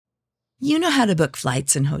You know how to book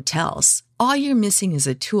flights and hotels. All you're missing is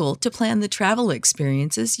a tool to plan the travel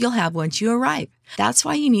experiences you'll have once you arrive. That's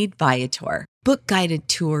why you need Viator. Book guided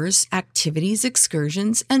tours, activities,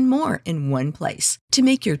 excursions, and more in one place to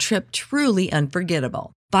make your trip truly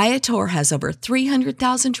unforgettable. Viator has over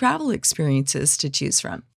 300,000 travel experiences to choose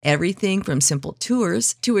from. Everything from simple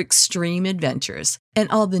tours to extreme adventures and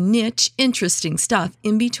all the niche, interesting stuff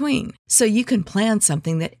in between. So you can plan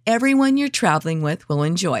something that everyone you're traveling with will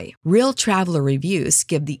enjoy. Real traveler reviews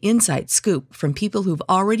give the inside scoop from people who've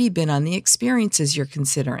already been on the experiences you're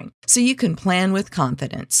considering. So you can plan with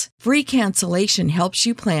confidence. Free cancellation helps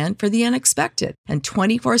you plan for the unexpected. And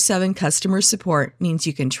 24/7 customer support means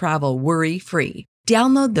you can travel worry-free.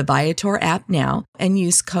 Download the Viator app now and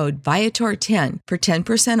use code Viator10 for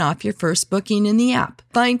 10% off your first booking in the app.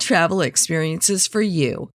 Find travel experiences for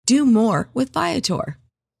you. Do more with Viator.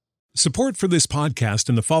 Support for this podcast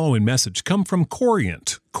and the following message come from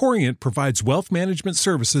Corient. Corient provides wealth management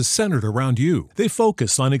services centered around you. They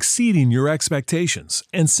focus on exceeding your expectations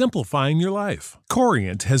and simplifying your life.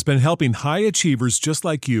 Corient has been helping high achievers just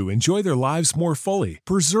like you enjoy their lives more fully,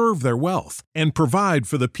 preserve their wealth, and provide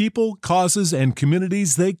for the people, causes, and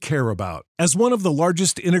communities they care about. As one of the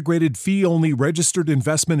largest integrated fee-only registered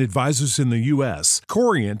investment advisors in the U.S.,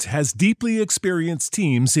 Corient has deeply experienced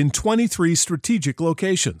teams in 23 strategic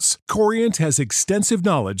locations. Corient has extensive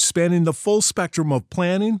knowledge spanning the full spectrum of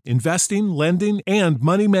planning, investing, lending, and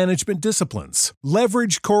money management disciplines.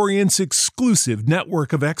 Leverage Corient's exclusive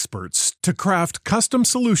network of experts to craft custom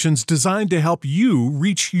solutions designed to help you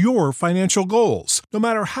reach your financial goals, no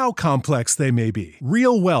matter how complex they may be.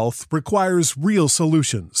 Real wealth requires real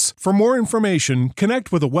solutions. For more information,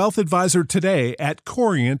 connect with a wealth advisor today at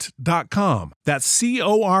Corient.com. That's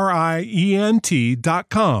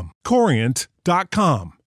Corient.com.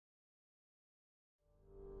 Corient.com.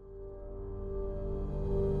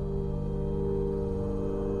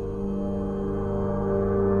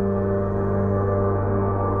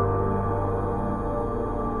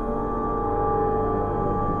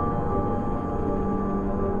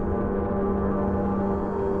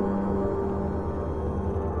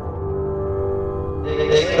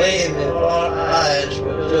 They claim that our eyes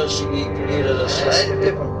will just be created a slightly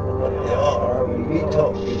different from what they are. We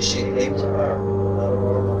talk, we see things are not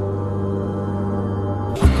normal.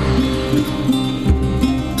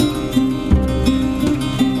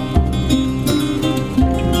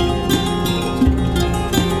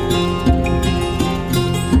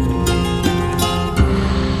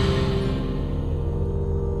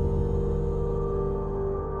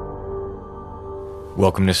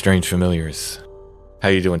 Welcome to Strange Familiars. How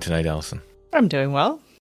are you doing tonight, Allison? I'm doing well.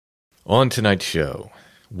 On tonight's show,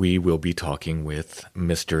 we will be talking with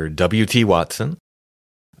Mr. W.T. Watson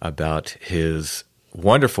about his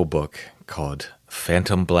wonderful book called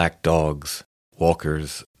Phantom Black Dogs,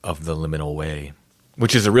 Walkers of the Liminal Way,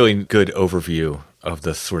 which is a really good overview of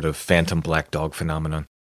the sort of phantom black dog phenomenon.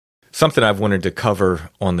 Something I've wanted to cover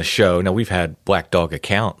on the show. Now, we've had black dog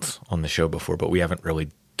accounts on the show before, but we haven't really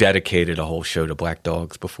dedicated a whole show to black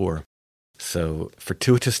dogs before. So,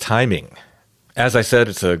 fortuitous timing. As I said,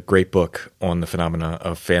 it's a great book on the phenomena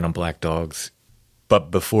of phantom black dogs. But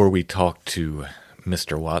before we talk to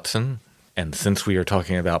Mr. Watson, and since we are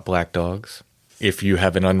talking about black dogs, if you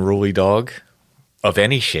have an unruly dog of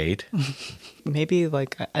any shade, Maybe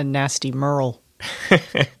like a nasty Merle,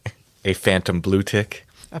 a phantom blue tick,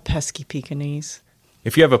 a pesky Pekingese.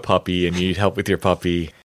 if you have a puppy and you need help with your puppy,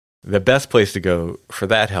 the best place to go for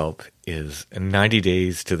that help is 90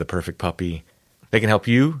 Days to the Perfect Puppy. They can help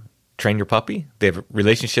you train your puppy. They have a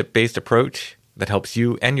relationship-based approach that helps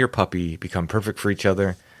you and your puppy become perfect for each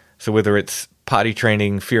other. So whether it's potty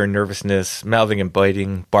training, fear and nervousness, mouthing and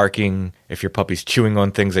biting, barking, if your puppy's chewing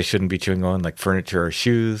on things they shouldn't be chewing on, like furniture or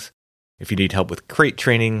shoes, if you need help with crate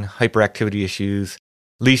training, hyperactivity issues,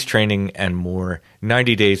 leash training, and more,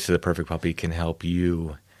 90 Days to the Perfect Puppy can help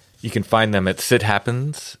you. You can find them at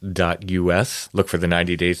sithappens.us. Look for the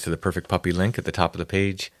 90 Days to the Perfect Puppy link at the top of the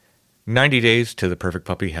page. 90 Days to the Perfect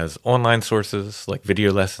Puppy has online sources like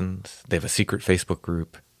video lessons. They have a secret Facebook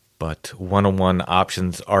group, but one-on-one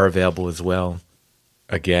options are available as well.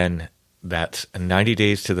 Again, that's 90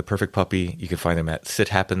 Days to the Perfect Puppy. You can find them at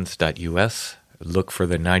sithappens.us. Look for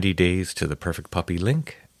the 90 Days to the Perfect Puppy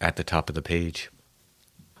link at the top of the page.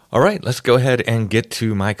 All right, let's go ahead and get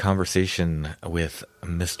to my conversation with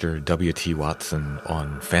Mr. W.T. Watson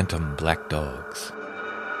on Phantom Black Dogs.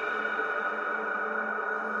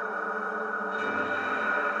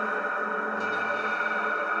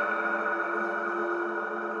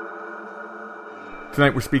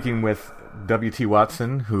 Tonight we're speaking with W.T.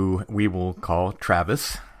 Watson, who we will call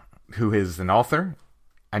Travis, who is an author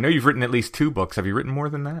I know you've written at least 2 books. Have you written more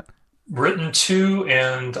than that? Written 2,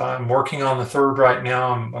 and I'm working on the 3rd right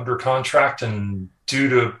now. I'm under contract and due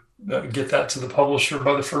to get that to the publisher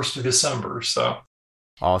by the 1st of December. So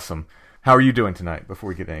awesome. How are you doing tonight before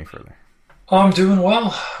we get any further? I'm doing well.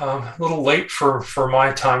 A little late for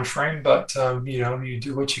my time frame, but you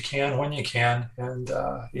do what you can when you can, and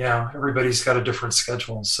everybody's got a different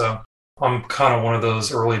schedule. So I'm kind of one of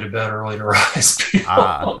those early to bed, early to rise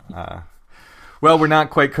people. Well, we're not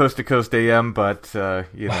quite coast to coast AM, but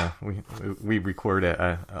we record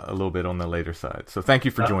a little bit on the later side. So thank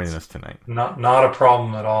you for joining us tonight. Not a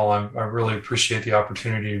problem at all. I really appreciate the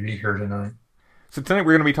opportunity to be here tonight. So tonight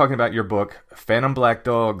we're going to be talking about your book, Phantom Black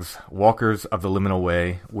Dogs, Walkers of the Liminal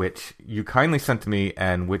Way, which you kindly sent to me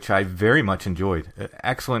and which I very much enjoyed.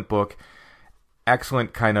 Excellent book,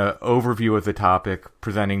 excellent kind of overview of the topic,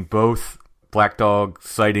 presenting both black dog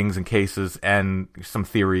sightings and cases and some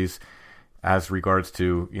theories as regards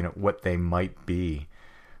to, what they might be.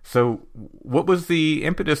 So what was the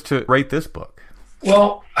impetus to write this book?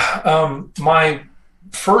 Well, my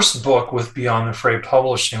first book with Beyond the Fray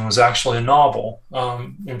Publishing was actually a novel.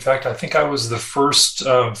 In fact, I think I was the first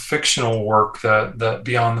fictional work that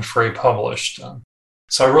Beyond the Fray published.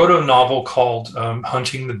 So I wrote a novel called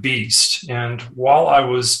Hunting the Beast. And while I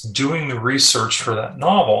was doing the research for that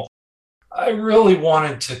novel, I really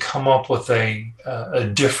wanted to come up with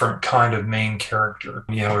a different kind of main character.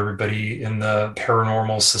 Everybody in the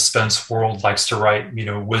paranormal suspense world likes to write,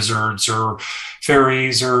 wizards or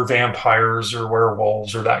fairies or vampires or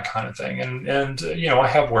werewolves or that kind of thing. And I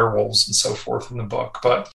have werewolves and so forth in the book,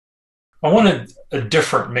 but I wanted a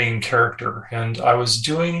different main character. And I was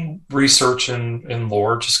doing research in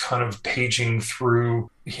lore, just kind of paging through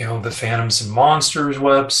the Phantoms and Monsters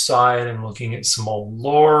website and looking at some old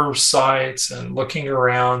lore sites and looking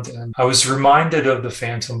around. And I was reminded of the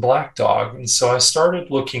Phantom Black Dog. And so I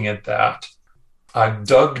started looking at that. I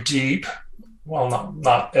dug deep. Well,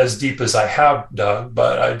 not as deep as I have dug,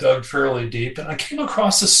 but I dug fairly deep. And I came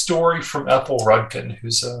across a story from Ethel Rudkin,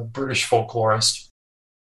 who's a British folklorist,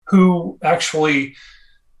 who actually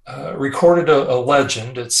recorded a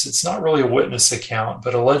legend. It's not really a witness account,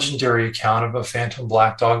 but a legendary account of a phantom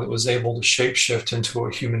black dog that was able to shapeshift into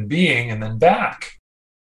a human being and then back.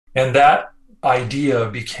 And that idea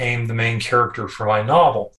became the main character for my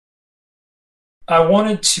novel. I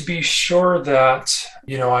wanted to be sure that,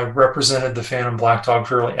 I represented the phantom black dog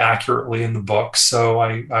fairly accurately in the book. So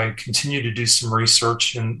I continued to do some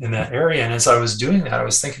research in that area. And as I was doing that, I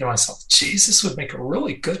was thinking to myself, geez, this would make a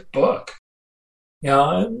really good book.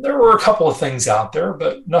 There were a couple of things out there,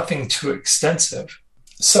 but nothing too extensive.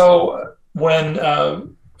 So when I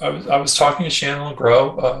was talking to Shannon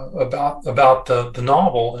LeGros about the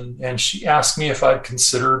novel, and she asked me if I'd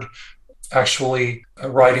considered actually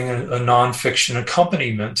writing a nonfiction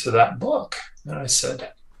accompaniment to that book. And I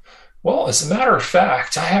said, well, as a matter of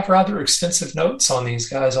fact, I have rather extensive notes on these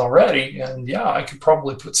guys already, and I could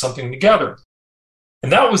probably put something together.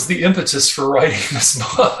 And that was the impetus for writing this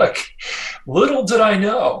book. Little did I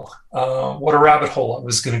know what a rabbit hole I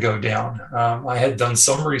was going to go down. I had done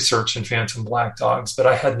some research in Phantom Black Dogs, but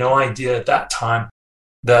I had no idea at that time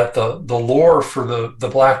that the lore for the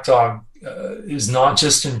Black Dog is not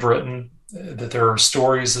just in Britain, that there are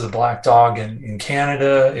stories of the Black Dog in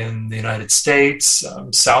Canada, in the United States,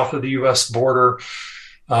 south of the U.S. border.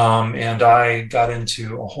 And I got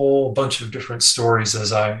into a whole bunch of different stories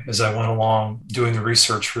as I went along doing the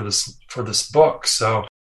research for this book. So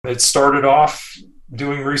it started off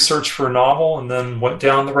doing research for a novel and then went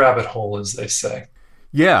down the rabbit hole, as they say.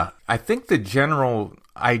 Yeah, I think the general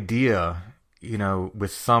idea,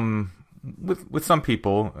 with some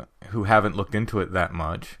people who haven't looked into it that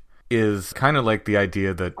much, is kind of like the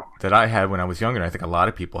idea that I had when I was younger, and I think a lot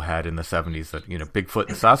of people had in the 70s, that Bigfoot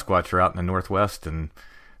and Sasquatch are out in the Northwest, and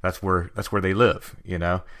that's where they live,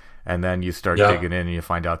 and then you start digging in and you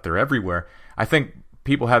find out they're everywhere. I think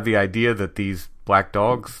people have the idea that these black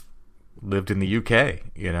dogs lived in the UK,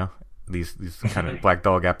 these kind of black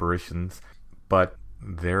dog apparitions, but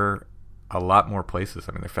they're a lot more places.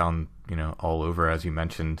 I mean, they're found, all over, as you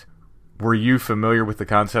mentioned. Were you familiar with the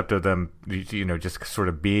concept of them, just sort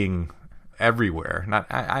of being everywhere? Not,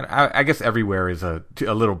 I guess everywhere is a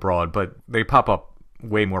little broad, but they pop up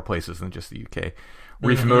way more places than just the UK.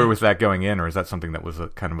 Were you familiar with that going in, or is that something that was a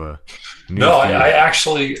kind of a new No, I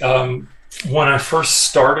actually, when I first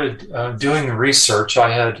started doing the research,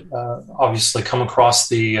 I had obviously come across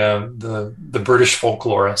the British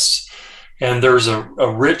folklorists, and there's a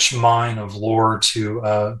rich mine of lore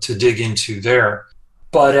to dig into there.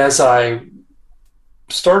 But as I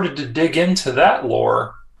started to dig into that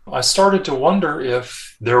lore, I started to wonder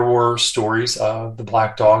if there were stories of the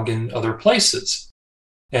black dog in other places.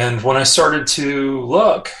 And when I started to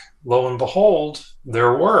look, lo and behold,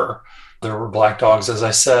 there were. There were black dogs, as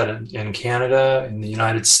I said, in Canada, in the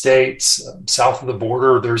United States, south of the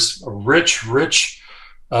border. There's a rich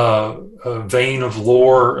vein of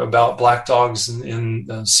lore about black dogs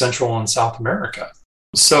in Central and South America.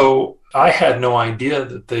 So I had no idea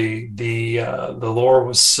that the lore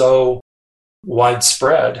was so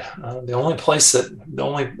widespread. The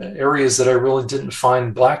only areas that I really didn't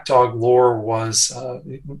find black dog lore was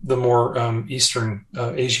the more Eastern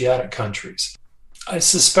Asiatic countries. I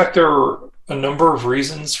suspect there are a number of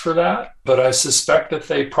reasons for that, but I suspect that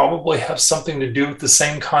they probably have something to do with the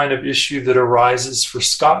same kind of issue that arises for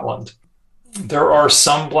Scotland. There are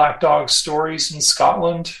some black dog stories in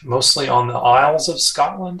Scotland, mostly on the Isles of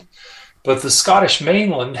Scotland, but the Scottish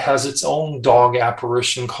mainland has its own dog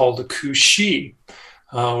apparition called a Cooshie,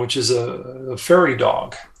 which is a fairy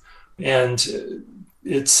dog. And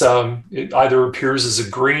it either appears as a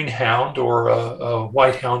green hound or a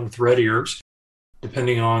white hound with red ears,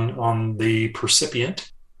 depending on the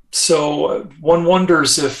percipient. So one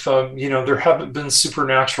wonders if, there haven't been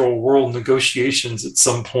supernatural world negotiations at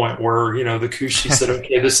some point where, the Cooshie said,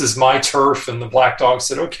 okay, this is my turf. And the black dog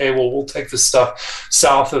said, okay, well, we'll take this stuff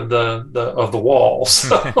south of the walls.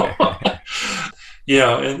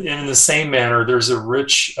 And in the same manner, there's a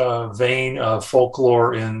rich vein of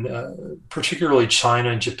folklore in particularly China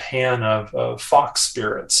and Japan of fox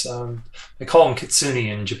spirits. They call them kitsune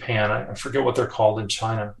in Japan. I forget what they're called in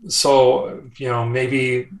China. So,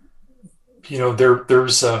 maybe,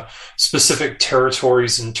 there's specific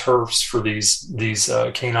territories and turfs for these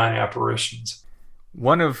canine apparitions.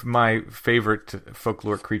 One of my favorite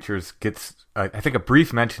folklore creatures gets, I think, a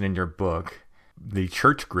brief mention in your book, the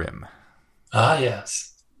church grim. Ah,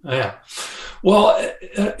 yes. Yeah. Well,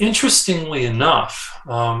 interestingly enough,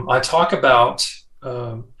 I talk about,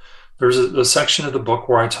 there's a section of the book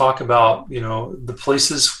where I talk about, the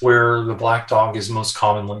places where the black dog is most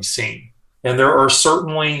commonly seen. And there are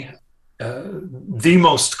certainly the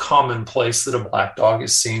most common place that a black dog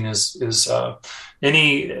is seen is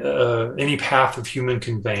any path of human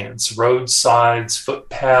conveyance, roadsides,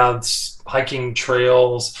 footpaths, hiking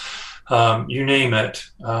trails, you name it.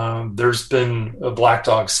 There's been a black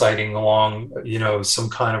dog sighting along, some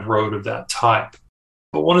kind of road of that type.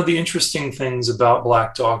 But one of the interesting things about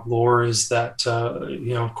black dog lore is that,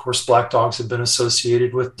 of course, black dogs have been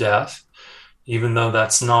associated with death, even though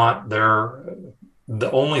that's not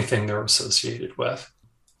the only thing they're associated with.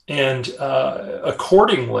 And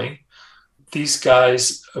accordingly, these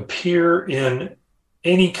guys appear in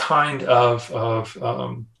any kind of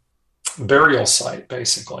burial site,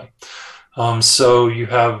 basically. So you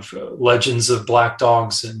have legends of black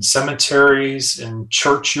dogs in cemeteries, in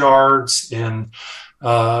churchyards, even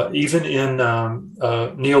in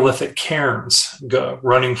Neolithic cairns,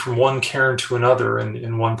 running from one cairn to another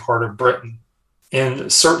in one part of Britain.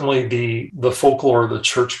 And certainly the folklore of the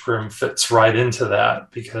church grim fits right into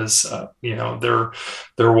that because, there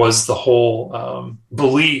was the whole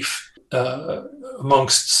belief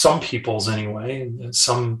amongst some peoples anyway, and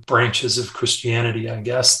some branches of Christianity, I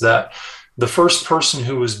guess, that the first person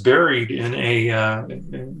who was buried in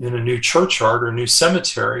a new churchyard or new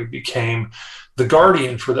cemetery became the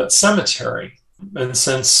guardian for that cemetery. And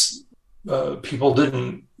since people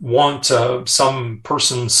didn't want some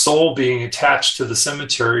person's soul being attached to the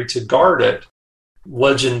cemetery to guard it,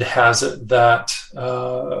 legend has it that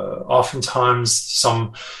oftentimes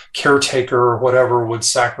some caretaker or whatever would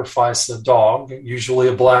sacrifice a dog, usually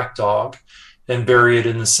a black dog, and bury it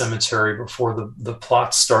in the cemetery before the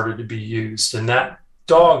plots started to be used. And that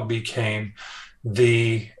dog became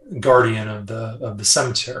the guardian of the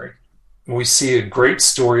cemetery. We see a great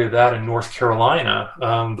story of that in North Carolina.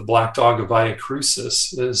 The black dog of Via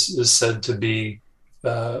Crucis is said to be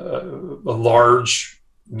a large,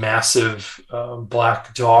 massive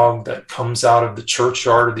black dog that comes out of the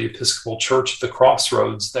churchyard of the Episcopal Church at the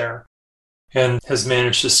crossroads there and has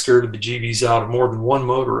managed to scare the bejeebies out of more than one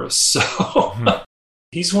motorist. So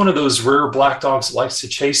he's one of those rare black dogs that likes to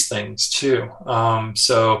chase things too.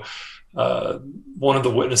 One of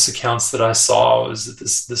the witness accounts that I saw is that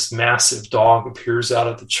this massive dog appears out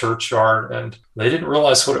at the churchyard, and they didn't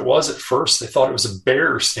realize what it was at first. They thought it was a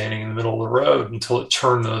bear standing in the middle of the road until it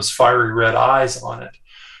turned those fiery red eyes on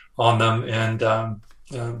them, and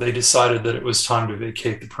they decided that it was time to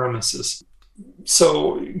vacate the premises.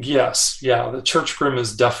 So yes, the church grim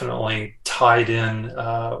is definitely tied in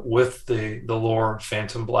with the lore of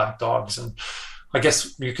phantom black dogs, and I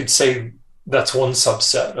guess you could say that's one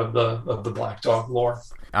subset of the black dog lore.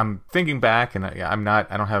 I'm thinking back, and I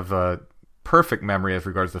don't have a perfect memory as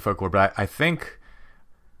regards to folklore, but I think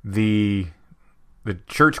the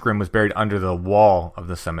church grim was buried under the wall of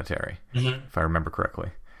the cemetery, if I remember correctly.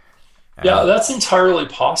 Yeah, that's entirely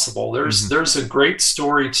possible. There's a great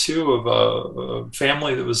story too of a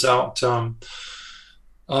family that was out.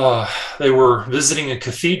 They were visiting a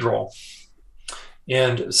cathedral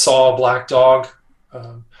and saw a black dog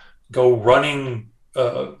go running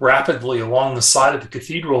rapidly along the side of the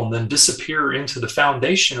cathedral and then disappear into the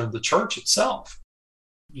foundation of the church itself.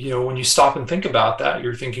 When you stop and think about that,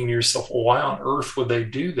 you're thinking to yourself, well, why on earth would they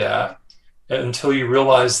do that? Until you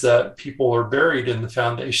realize that people are buried in the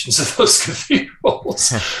foundations of those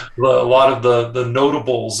cathedrals. A lot of the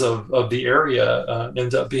notables of the area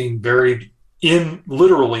end up being buried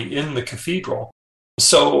literally in the cathedral.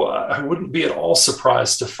 So I wouldn't be at all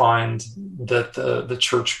surprised to find that the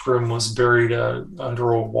church grim was buried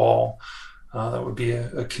under a wall. That would be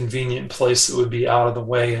a convenient place that would be out of the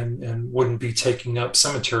way and wouldn't be taking up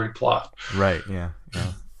cemetery plot. Right, yeah.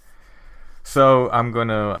 So I'm going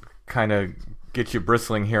to kind of get you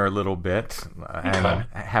bristling here a little bit. And I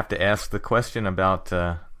have to ask the question about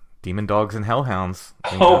demon dogs and hellhounds.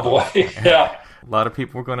 Oh, boy, yeah. A lot of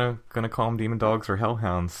people are going to call them demon dogs or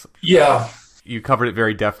hellhounds. Yeah. You covered it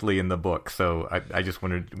very deftly in the book, so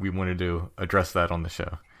we wanted to address that on the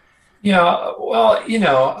show. Yeah, well,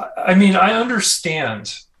 I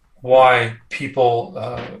understand why people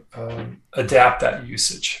adapt that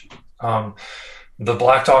usage. The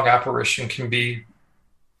black dog apparition can be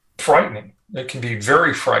frightening. It can be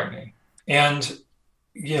very frightening. And,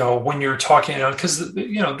 when you're talking, because,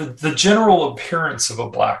 the general appearance of a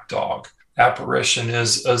black dog apparition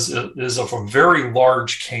is of a very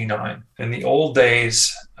large canine. In the old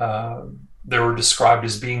days, they were described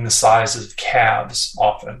as being the size of calves,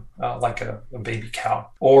 often, like a baby cow,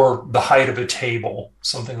 or the height of a table,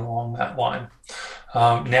 something along that line.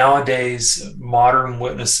 Nowadays, modern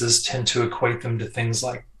witnesses tend to equate them to things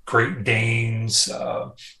like Great Danes,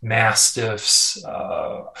 Mastiffs,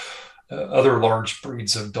 other large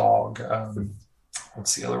breeds of dog.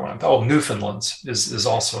 What's the other one? Oh, Newfoundlands is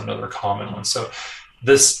also another common one. So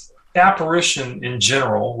this apparition in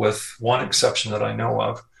general, with one exception that I know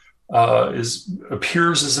of,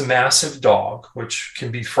 appears as a massive dog, which can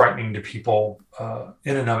be frightening to people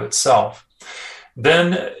in and of itself.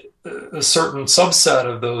 Then a certain subset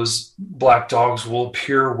of those black dogs will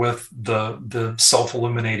appear with the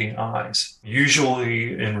self-illuminating eyes,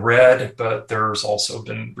 usually in red, but there's also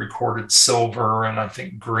been recorded silver and I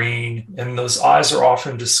think green. And those eyes are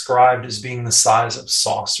often described as being the size of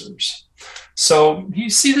saucers. So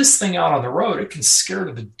you see this thing out on the road, it can scare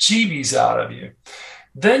the bejeebies out of you.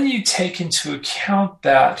 Then you take into account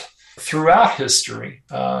that throughout history,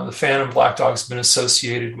 the phantom black dog has been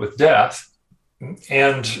associated with death.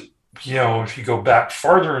 And, if you go back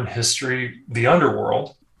farther in history, the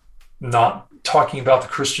underworld, not talking about the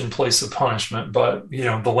Christian place of punishment, but,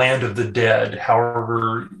 the land of the dead,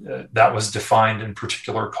 however that was defined in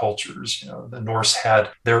particular cultures. The Norse had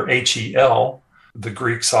their Hel. The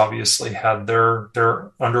Greeks obviously had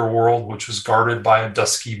their underworld, which was guarded by a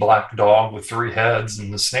dusky black dog with 3 heads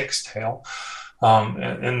and the snake's tail.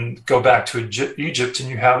 And go back to Egypt, and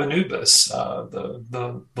you have Anubis,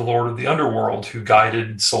 the lord of the underworld, who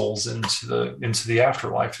guided souls into the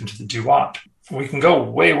afterlife, into the Duat. We can go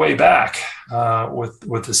way, way back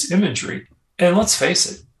with this imagery, and let's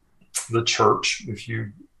face it, the church, if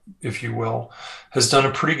you will, has done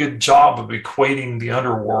a pretty good job of equating the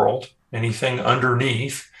underworld, anything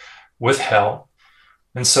underneath, with hell,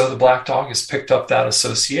 and so the black dog has picked up that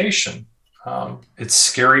association. It's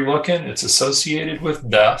scary looking, it's associated with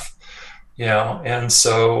death, and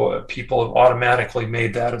so people have automatically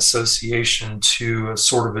made that association to a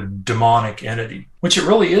sort of a demonic entity, which it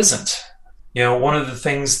really isn't. One of the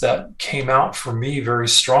things that came out for me very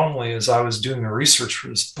strongly as I was doing the research for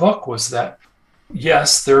this book was that,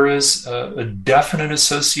 yes, there is a definite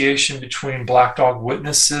association between black dog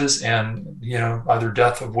witnesses and, either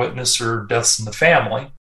death of witness or deaths in the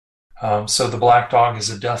family. So the black dog is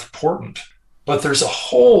a death portent. But there's a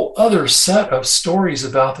whole other set of stories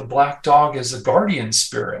about the black dog as a guardian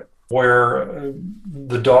spirit, where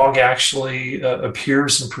the dog actually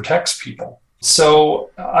appears and protects people.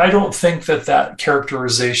 So I don't think that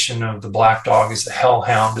characterization of the black dog as a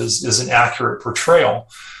hellhound is an accurate portrayal,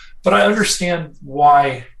 but I understand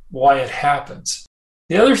why it happens.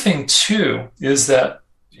 The other thing, too, is that,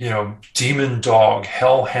 demon dog,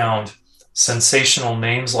 hellhound, sensational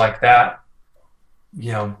names like that,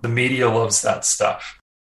 the media loves that stuff.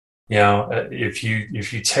 If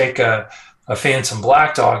you take a phantom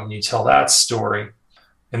black dog and you tell that story,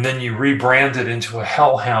 and then you rebrand it into a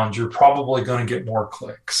hellhound, you're probably going to get more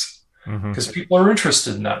clicks because people are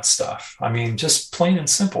interested in that stuff. I mean, just plain and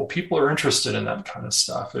simple, people are interested in that kind of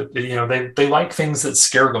stuff. They like things that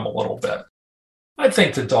scare them a little bit. I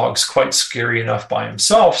think the dog's quite scary enough by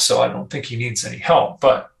himself, so I don't think he needs any help.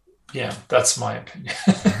 But yeah, that's my opinion.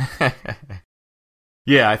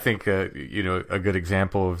 Yeah, I think a good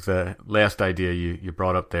example of the last idea you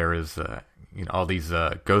brought up there is all these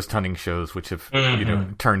ghost hunting shows, which have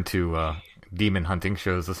turned to demon hunting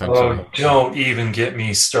shows essentially. Oh, don't even get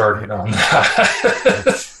me started on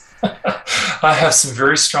that. I have some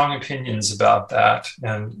very strong opinions about that,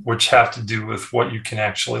 and which have to do with what you can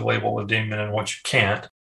actually label a demon and what you can't.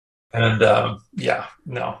 And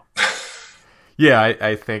no. Yeah,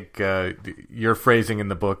 I think your phrasing in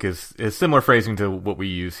the book is similar phrasing to what we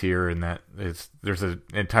use here, in that there's an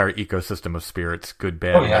entire ecosystem of spirits, good,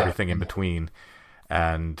 bad, and everything in between.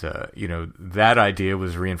 And that idea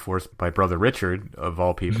was reinforced by Brother Richard, of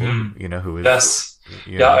all people, who is. Yes.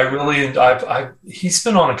 He's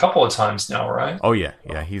been on a couple of times now, right? Oh yeah,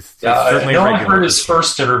 he's certainly. I heard his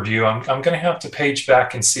first interview. I'm going to have to page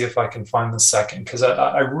back and see if I can find the second, because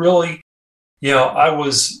I really, I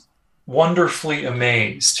was wonderfully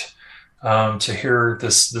amazed to hear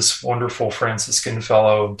this wonderful Franciscan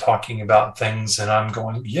fellow talking about things, and I'm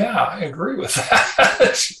going, yeah, I agree with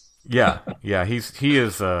that. Yeah, he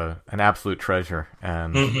is an absolute treasure,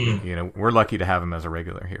 and we're lucky to have him as a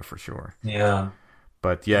regular here for sure. Yeah.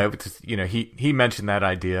 But yeah, he mentioned that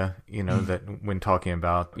idea, that when talking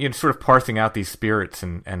about, sort of parsing out these spirits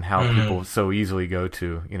and how people so easily go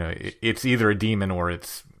to, it's either a demon or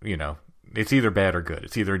it's either bad or good.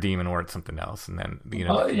 It's either a demon or it's something else. And then,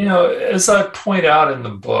 as I point out in the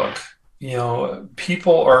book,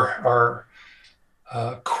 people are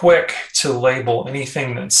quick to label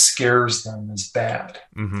anything that scares them as bad.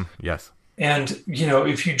 Mm-hmm. Yes. And,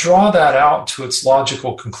 if you draw that out to its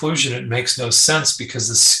logical conclusion, it makes no sense, because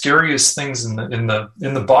the scariest things in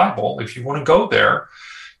the Bible, if you want to go there,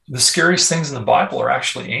 the scariest things in the Bible are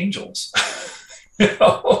actually angels.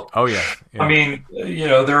 Oh yeah. I mean, you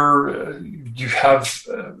have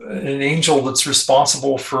an angel that's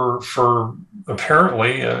responsible for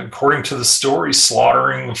apparently, according to the story,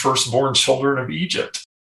 slaughtering the firstborn children of Egypt.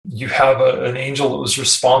 You have an angel that was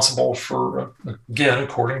responsible for, again,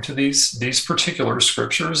 according to these particular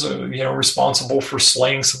scriptures, responsible for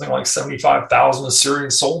slaying something like 75,000 Assyrian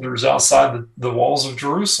soldiers outside the walls of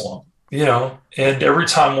Jerusalem. And every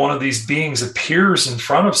time one of these beings appears in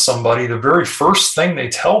front of somebody, the very first thing they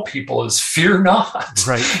tell people is, fear not.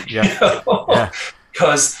 Right. Yeah. Yeah.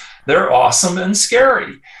 Because they're awesome and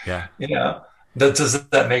scary. Yeah. Does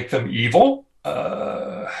that make them evil?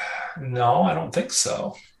 No, I don't think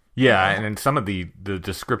so. Yeah, and some of the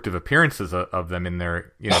descriptive appearances of them in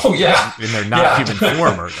their in their not human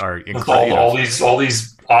form are incredible. All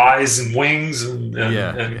these eyes and wings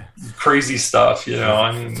and crazy stuff.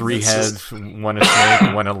 I mean, 3 heads, one a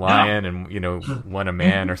snake, one a lion, and one a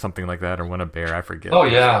man or something like that, or one a bear. I forget. Oh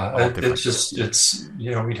yeah, it's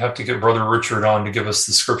we'd have to get Brother Richard on to give us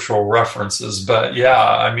the scriptural references, but yeah,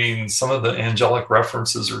 I mean, some of the angelic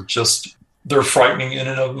references are they're frightening in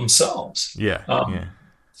and of themselves. Yeah.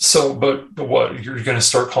 So, but what, you're going to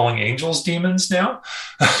start calling angels demons now?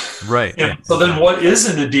 Right. So then what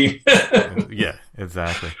isn't a demon? Yeah,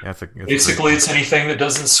 exactly. Basically, it's anything that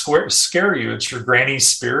doesn't scare you. It's your granny's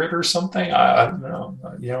spirit or something. I don't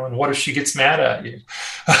know. And what if she gets mad at you?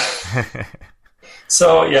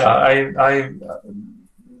 So, yeah,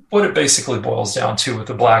 what it basically boils down to with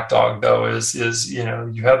the black dog, though, is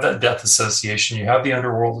you have that death association, you have the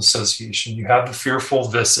underworld association, you have the fearful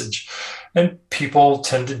visage, and people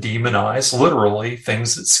tend to demonize, literally,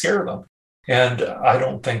 things that scare them. And I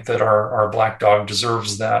don't think that our black dog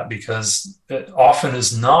deserves that, because it often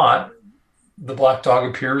is not. The black dog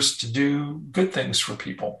appears to do good things for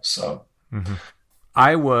people. So,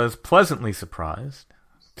 I was pleasantly surprised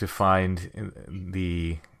to find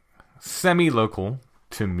the semi-local,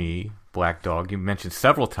 to me, black dog. You mentioned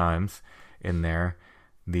several times in there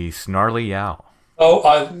the Snarly Yow. Oh,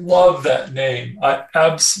 I love that name. I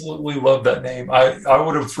absolutely love that name. I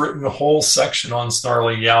would have written a whole section on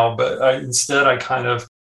Snarly Yow, but instead I kind of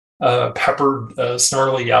peppered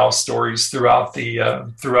Snarly Yow stories throughout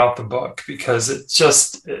the book, because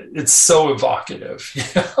it's so evocative.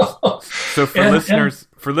 So for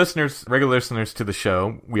listeners, regular listeners to the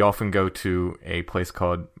show, we often go to a place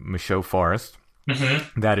called Michaud Forest.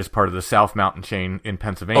 That is part of the South Mountain chain in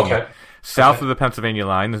Pennsylvania. Okay. South of the Pennsylvania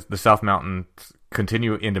line, the South Mountains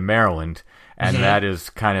continue into Maryland, and that is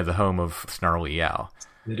kind of the home of Snarly Yow.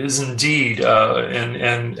 It is indeed,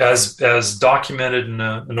 and as documented in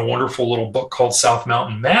a wonderful little book called South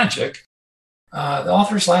Mountain Magic, the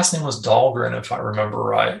author's last name was Dahlgren, if I remember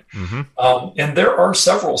right. Mm-hmm. And there are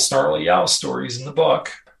several Snarly Yow stories in the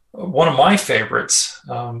book. One of my favorites,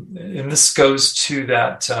 and this goes to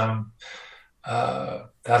that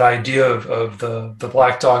idea of the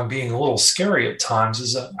black dog being a little scary at times,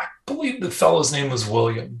 is I believe the fellow's name was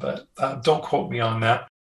William, but don't quote me on that.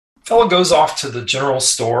 Fellow goes off to the general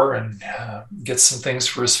store and gets some things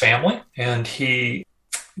for his family, and he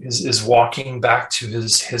is walking back to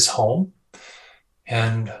his home,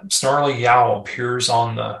 and Snarly Yow appears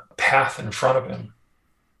on the path in front of him.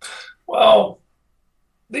 Well,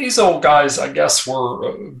 these old guys, I guess, were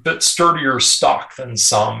a bit sturdier stock than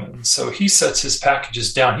some, and so he sets his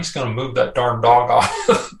packages down. He's going to move that darn dog off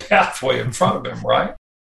the pathway in front of him, right?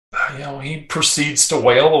 He proceeds to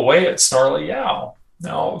wail away at Snarly Yow.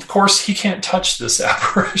 Now, of course, he can't touch this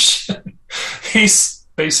apparition. He's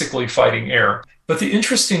basically fighting air. But the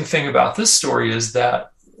interesting thing about this story is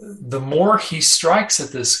that the more he strikes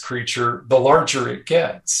at this creature, the larger it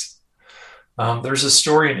gets. There's a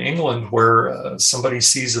story in England where somebody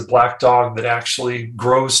sees a black dog that actually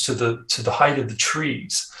grows to the height of the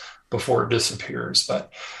trees before it disappears.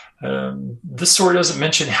 But this story doesn't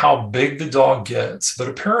mention how big the dog gets, but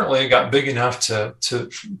apparently it got big enough to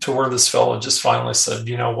where this fellow just finally said,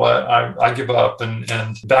 you know what, I give up,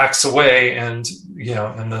 and backs away, and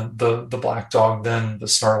and the black dog, then the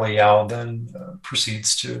Snarly Yow, then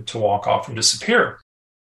proceeds to walk off and disappear.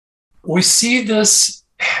 We see this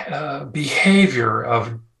behavior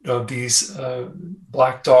of these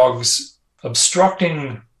black dogs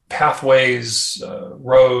obstructing pathways,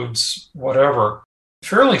 roads, whatever,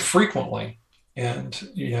 fairly frequently. And,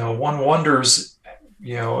 one wonders,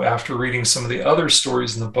 after reading some of the other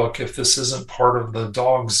stories in the book, if this isn't part of the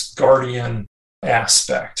dog's guardian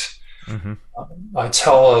aspect. Mm-hmm. I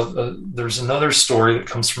tell there's another story that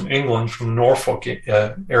comes from England, from Norfolk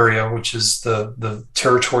area, which is the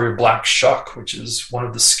territory of Black Shuck, which is one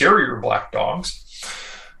of the scarier black dogs.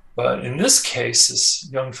 But in this case, this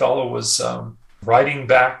young fellow was riding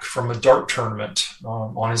back from a dart tournament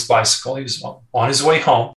on his bicycle. He was on his way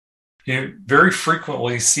home. You very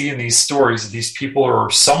frequently see in these stories that these people are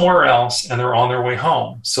somewhere else and they're on their way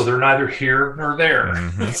home. So they're neither here nor there.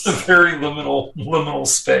 Mm-hmm. It's a very liminal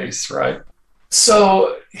space, right?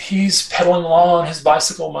 So he's pedaling along on his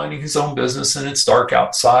bicycle, minding his own business, and it's dark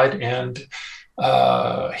outside. And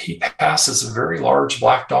he passes a very large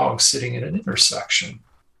black dog sitting at an intersection.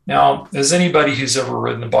 Now, as anybody who's ever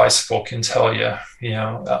ridden a bicycle can tell you,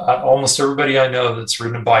 almost everybody I know that's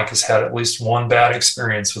ridden a bike has had at least one bad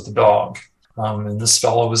experience with a dog. And this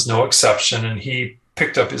fellow was no exception, and he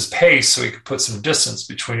picked up his pace so he could put some distance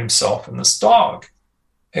between himself and this dog.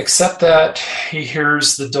 Except that he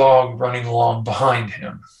hears the dog running along behind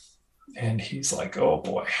him. And he's like, oh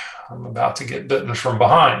boy, I'm about to get bitten from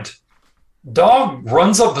behind. Dog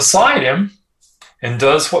runs up beside him and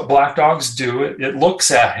does what black dogs do. It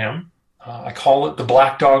looks at him. I call it the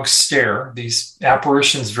black dog stare. These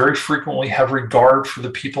apparitions very frequently have regard for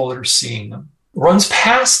the people that are seeing them. Runs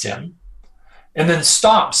past him and then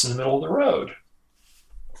stops in the middle of the road.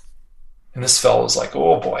 And this fellow's like,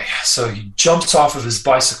 oh boy. So he jumps off of his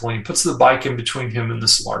bicycle and he puts the bike in between him and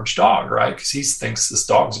this large dog, right? Because he thinks this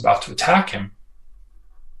dog's about to attack him.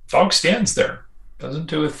 Dog stands there, doesn't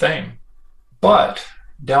do a thing. But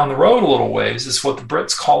down the road a little ways is what the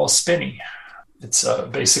Brits call a spinney. It's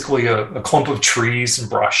basically a clump of trees and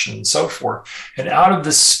brush and so forth. And out of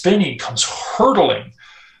this spinney comes hurtling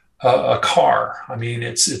a car. I mean,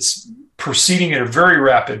 it's proceeding at a very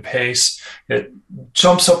rapid pace. It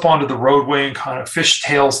jumps up onto the roadway and kind of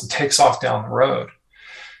fishtails and takes off down the road.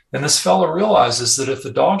 And this fellow realizes that if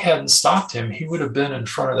the dog hadn't stopped him, he would have been in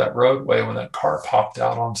front of that roadway when that car popped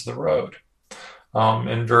out onto the road.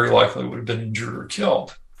 And very likely would have been injured or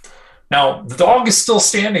killed. Now, the dog is still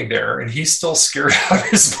standing there, and he's still scared out of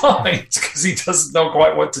his mind because he doesn't know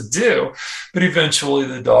quite what to do. But eventually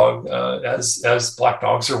the dog, as black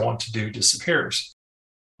dogs are wont to do, disappears.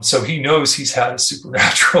 So he knows he's had a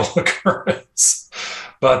supernatural occurrence.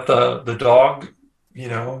 But the dog,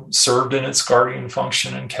 served in its guardian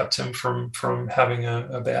function and kept him from having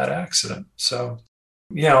a bad accident. So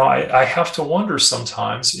I have to wonder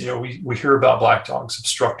sometimes, we hear about black dogs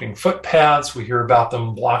obstructing footpaths. We hear about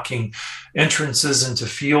them blocking entrances into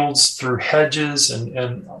fields through hedges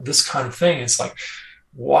and this kind of thing. It's like,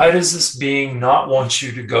 why does this being not want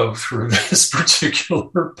you to go through this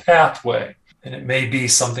particular pathway? And it may be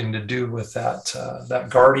something to do with that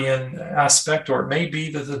guardian aspect, or it may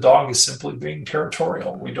be that the dog is simply being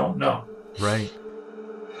territorial. We don't know. Right.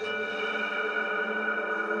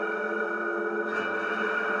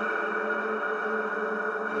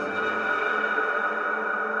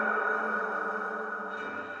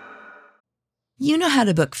 You know how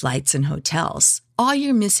to book flights and hotels. All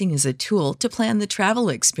you're missing is a tool to plan the travel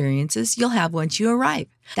experiences you'll have once you arrive.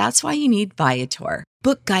 That's why you need Viator.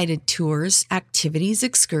 Book guided tours, activities,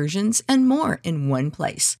 excursions, and more in one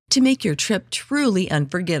place to make your trip truly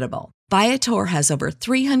unforgettable. Viator has over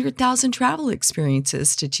 300,000 travel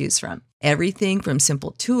experiences to choose from. Everything from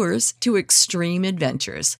simple tours to extreme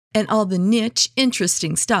adventures and all the niche,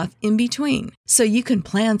 interesting stuff in between. So you can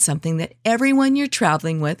plan something that everyone you're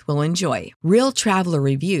traveling with will enjoy. Real traveler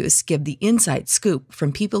reviews give the inside scoop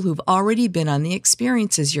from people who've already been on the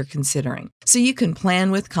experiences you're considering. So you can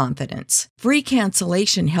plan with confidence. Free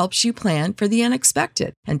cancellation helps you plan for the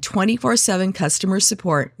unexpected. And 24/7 customer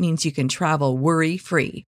support means you can travel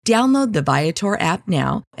worry-free. Download the Viator app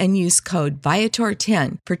now and use code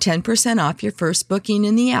Viator10 for 10% off your first booking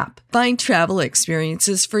in the app. Find travel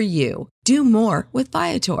experiences for you. Do more with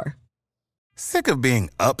Viator. Sick of being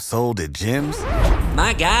upsold at gyms?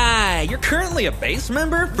 My guy, you're currently a base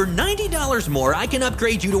member. For $90 more, I can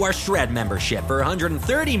upgrade you to our Shred membership. For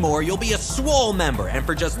 $130 more, you'll be a Swole member. And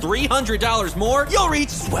for just $300 more, you'll reach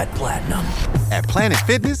Sweat Platinum. At Planet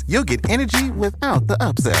Fitness, you'll get energy without the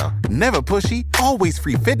upsell. Never pushy, always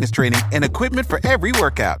free fitness training and equipment for every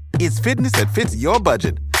workout. It's fitness that fits your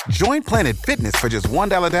budget. Join Planet Fitness for just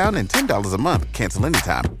 $1 down and $10 a month. Cancel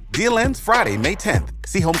anytime. Deal ends Friday, May 10th.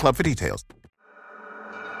 See Home Club for details.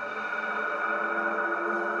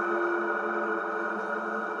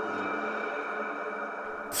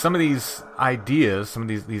 Some of these ideas, some of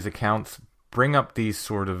these accounts bring up these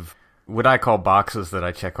sort of what I call boxes that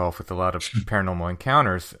I check off with a lot of paranormal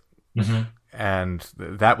encounters. Mm-hmm. And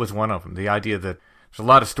that was one of them. The idea that there's a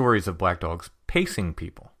lot of stories of black dogs pacing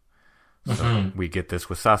people. So we get this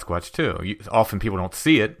with Sasquatch too. Often people don't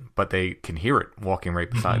see it, but they can hear it walking right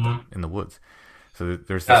beside them in the woods. So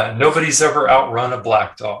there's this... nobody's ever outrun a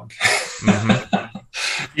black dog.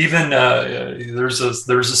 Even there's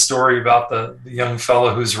a story about the young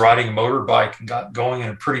fellow who's riding a motorbike and got going in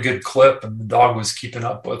a pretty good clip, and the dog was keeping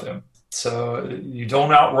up with him. So you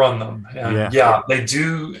don't outrun them. And yeah, they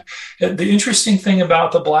do. The interesting thing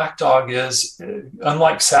about the black dog is,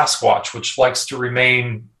 unlike Sasquatch, which likes to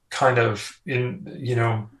remain kind of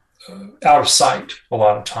out of sight a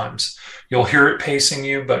lot of times, you'll hear it pacing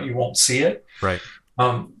you, but you won't see it. Right.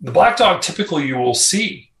 The black dog typically you will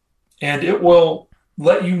see, and it will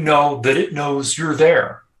let you know that it knows you're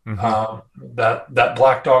there. That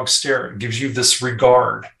black dog stare gives you this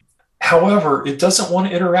regard. However, it doesn't want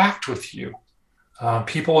to interact with you.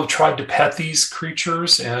 People have tried to pet these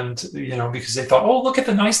creatures, and because they thought, oh, look at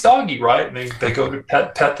the nice doggy, right? And they go to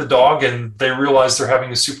pet the dog, and they realize they're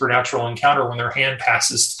having a supernatural encounter when their hand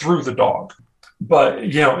passes through the dog. But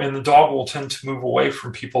and the dog will tend to move away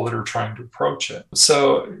from people that are trying to approach it.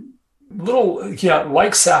 So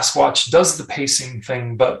like Sasquatch does the pacing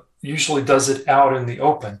thing, but usually does it out in the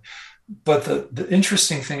open. But the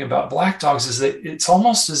interesting thing about black dogs is that it's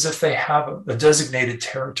almost as if they have a designated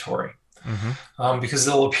territory, because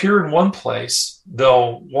they'll appear in one place,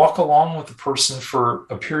 they'll walk along with the person for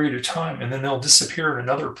a period of time, and then they'll disappear in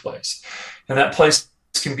another place. And that place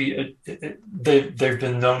can be, they've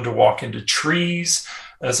been known to walk into trees.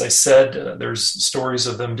 As I said, there's stories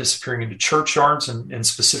of them disappearing into churchyards and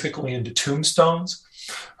specifically into tombstones.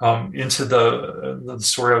 Into the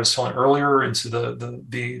story I was telling earlier, into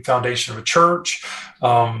the foundation of a church,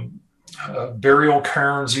 burial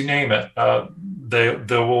cairns, you name it. They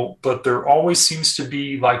will, but there always seems to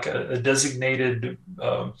be like a designated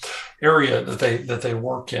area that they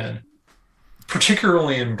work in,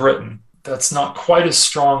 particularly in Britain. That's not quite as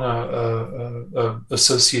strong a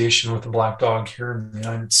association with the black dog here in the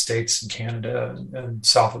United States and Canada and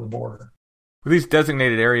south of the border. With these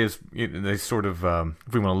designated areas, they sort of,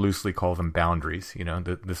 if we want to loosely call them boundaries,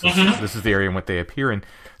 this is the area in which they appear in.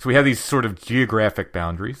 So we have these sort of geographic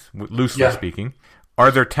boundaries, loosely speaking.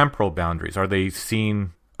 Are there temporal boundaries? Are they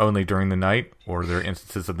seen only during the night, or are there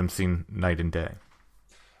instances of them seen night and day?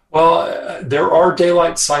 Well, there are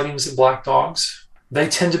daylight sightings of black dogs. They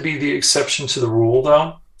tend to be the exception to the rule,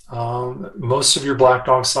 though. Most of your black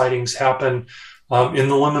dog sightings happen in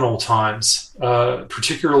the liminal times,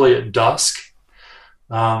 particularly at dusk.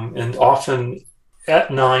 And often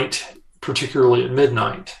at night, particularly at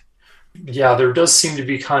midnight. Yeah, there does seem to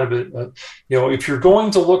be kind of if you're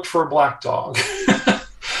going to look for a black dog,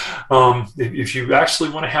 if you actually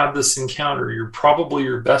want to have this encounter, your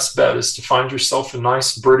best bet is to find yourself a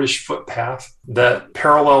nice British footpath that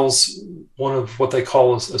parallels one of what they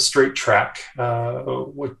call a straight track,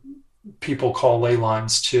 what people call ley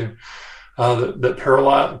lines too, that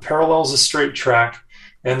parallels a straight track,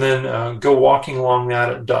 and then go walking along that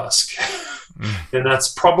at dusk. And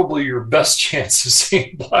that's probably your best chance of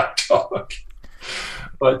seeing black dog.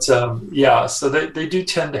 But yeah, so they do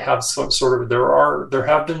tend to have some sort of, there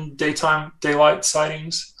have been daylight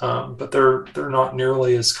sightings, but they're not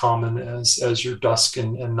nearly as common as your dusk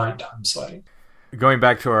and nighttime sighting. Going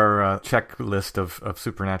back to our checklist of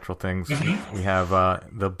supernatural things, we have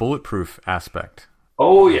the bulletproof aspect.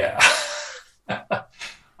 Oh yeah.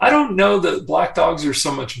 I don't know that black dogs are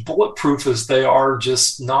so much bulletproof as they are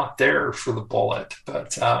just not there for the bullet.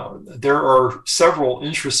 But there are several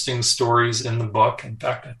interesting stories in the book. In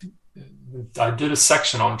fact, I did a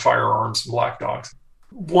section on firearms and black dogs.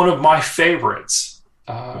 One of my favorites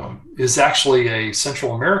is actually a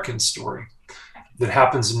Central American story that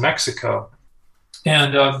happens in Mexico.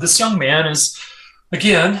 And this young man is,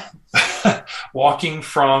 again, walking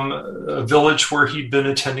from a village where he'd been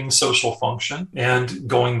attending social function and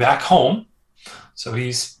going back home. So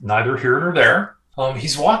he's neither here nor there.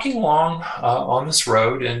 He's walking along on this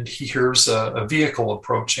road, and he hears a vehicle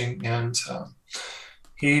approaching, and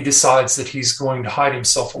he decides that he's going to hide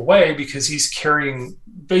himself away because he's carrying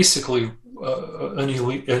basically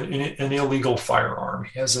an illegal firearm.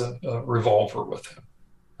 He has a revolver with him.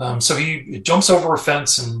 So he jumps over a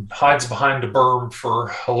fence and hides behind a berm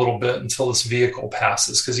for a little bit until this vehicle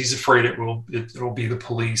passes, because he's afraid it'll be the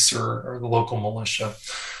police or the local militia,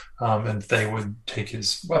 and they would take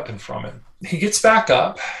his weapon from him. He gets back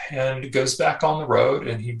up and goes back on the road,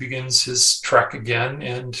 and he begins his trek again.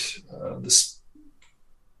 And this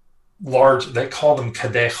large, they call them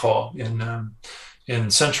cadejo in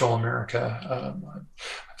Central America.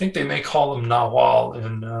 I think they may call them nahual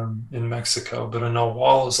in Mexico, but a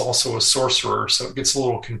nahual is also a sorcerer, so it gets a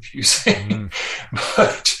little confusing.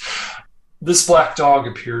 But this black dog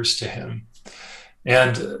appears to him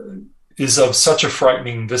and is of such a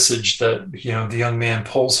frightening visage that, the young man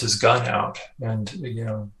pulls his gun out and,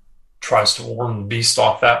 tries to warn the beast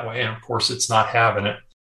off that way. And of course, it's not having it.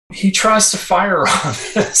 He tries to fire on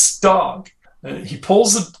this dog. He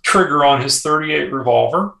pulls the trigger on his .38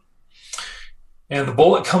 revolver, and the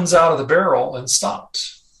bullet comes out of the barrel and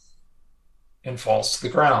stops and falls to the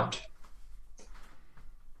ground.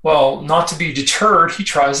 Well, not to be deterred, he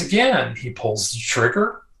tries again. He pulls the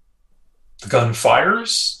trigger, the gun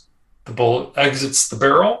fires, the bullet exits the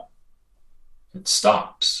barrel, it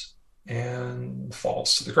stops and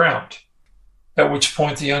falls to the ground. At which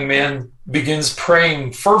point the young man begins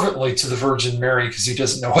praying fervently to the Virgin Mary because he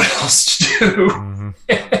doesn't know what else to do.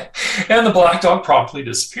 And the black dog promptly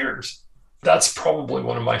disappears. That's probably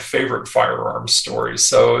one of my favorite firearms stories.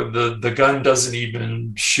 So the gun doesn't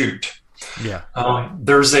even shoot. Yeah.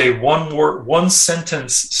 There's a one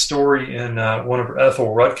sentence story in one of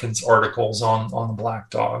Ethel Rutkin's articles on the black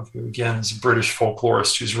dog, who again is a British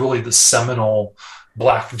folklorist who's really the seminal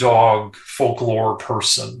black dog folklore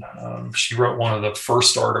person. She wrote one of the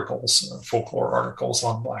first folklore articles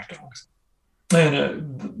on black dogs.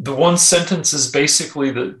 And the one sentence is basically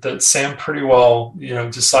that Sam Pretty-Well,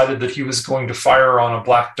 decided that he was going to fire on a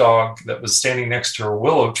black dog that was standing next to a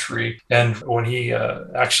willow tree. And when he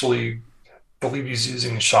actually, I believe he's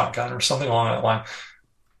using a shotgun or something along that line,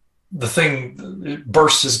 it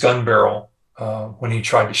burst his gun barrel when he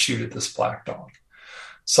tried to shoot at this black dog.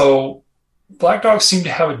 So black dogs seem to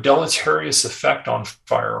have a deleterious effect on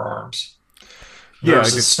firearms.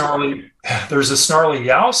 There's a snarly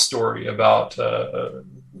yow story about a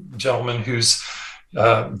gentleman who's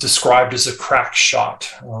described as a crack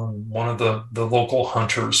shot, one of the local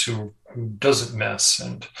hunters who doesn't miss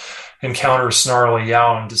and encounters snarly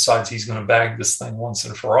yow and decides he's going to bag this thing once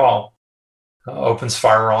and for all. Opens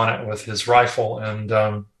fire on it with his rifle,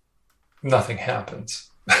 and nothing happens.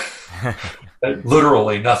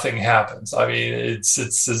 Literally nothing happens. I mean, it's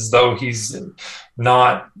as though he's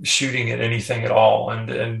not shooting at anything at all,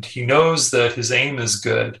 and he knows that his aim is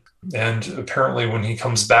good. And apparently, when he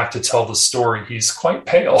comes back to tell the story, he's quite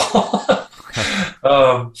pale.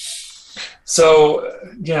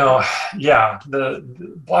 The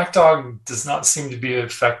black dog does not seem to be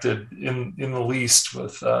affected in the least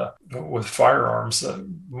with firearms.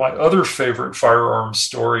 My other favorite firearms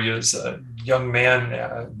story is a young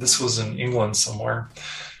man. This was in England somewhere.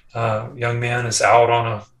 Young man is out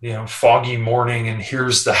on a foggy morning and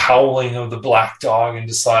hears the howling of the black dog and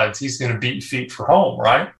decides he's going to beat feet for home.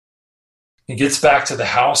 Right? He gets back to the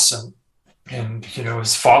house and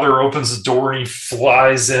his father opens the door and he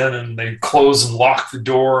flies in, and they close and lock the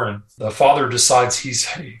door, and the father decides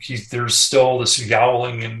there's still this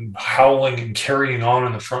yowling and howling and carrying on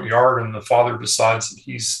in the front yard, and the father decides that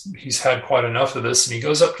he's had quite enough of this, and he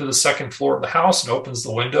goes up to the second floor of the house and opens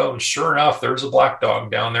the window, and sure enough, there's a black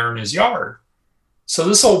dog down there in his yard. So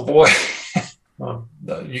this old boy,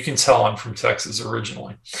 you can tell I'm from Texas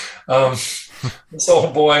originally. This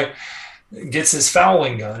old boy gets his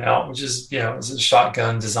fowling gun out, which is, is a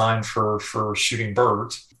shotgun designed for shooting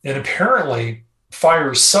birds, and apparently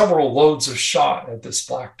fires several loads of shot at this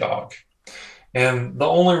black dog. And the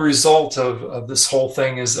only result of this whole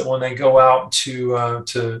thing is that when they go out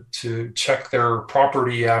to check their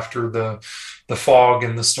property after the fog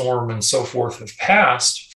and the storm and so forth have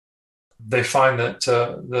passed, they find that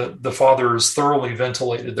the father has thoroughly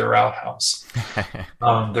ventilated their outhouse.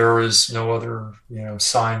 There is no other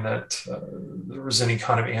sign that there was any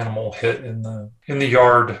kind of animal hit in the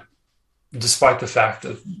yard, despite the fact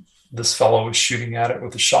that this fellow was shooting at it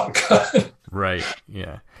with a shotgun. Right.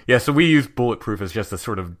 Yeah. Yeah. So we use bulletproof as just a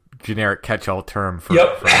sort of generic catch-all term for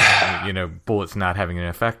bullets not having an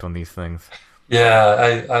effect on these things.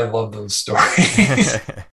 Yeah, I love those stories.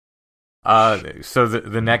 So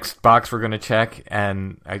the next box we're going to check,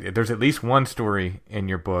 and there's at least one story in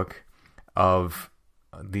your book of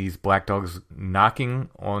these black dogs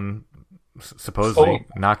supposedly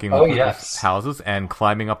knocking on people's houses and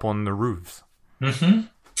climbing up on the roofs. Mm-hmm.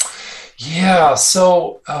 Yeah,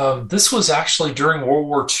 so this was actually during World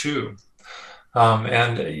War II.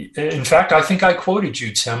 And in fact, I think I quoted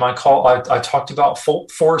you, Tim. I talked about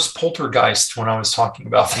forest poltergeist when I was talking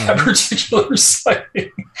about that particular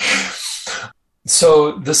sighting.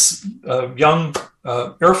 So this young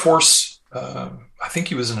Air Force, I think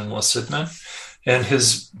he was an enlisted man, and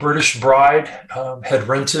his British bride had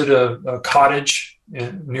rented a cottage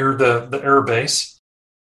near the air base,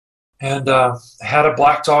 and had a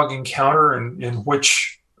black dog encounter in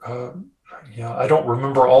which, I don't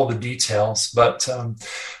remember all the details, but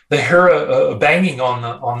they hear a banging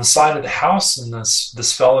on the side of the house, and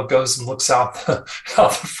this fellow goes and looks out the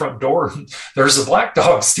front door, and there's a black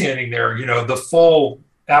dog standing there. The full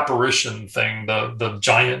apparition thing, the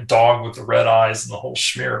giant dog with the red eyes and the whole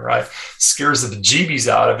schmear, right? Scares the bejeebies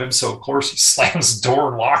out of him. So of course he slams the door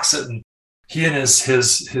and locks it, and he and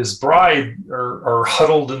his bride are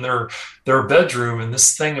huddled in their bedroom, and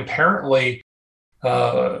this thing apparently,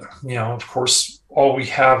 of course, all we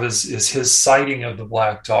have is his sighting of the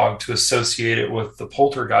black dog to associate it with the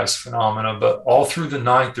poltergeist phenomena. But all through the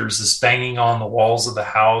night, there's this banging on the walls of the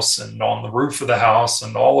house and on the roof of the house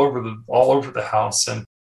and all over the house, and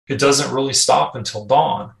it doesn't really stop until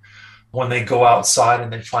dawn, when they go outside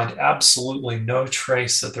and they find absolutely no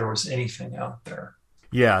trace that there was anything out there.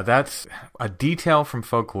 Yeah, that's a detail from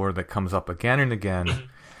folklore that comes up again and again.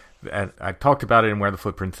 And I talked about it in Where the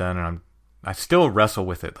Footprints End, and I still wrestle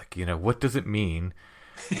with it. Like, what does it mean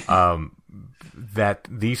that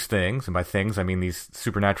these things, and by things I mean these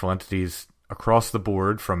supernatural entities across the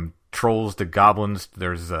board, from trolls to goblins,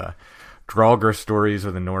 there's Draugr stories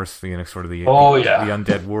of the Norse, sort of the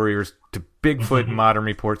undead warriors, to Bigfoot and modern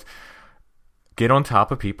reports, get on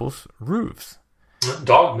top of people's roofs.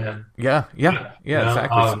 Dogmen. Yeah,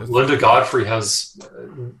 exactly. Linda Godfrey has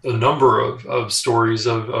a number of stories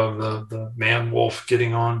of the man wolf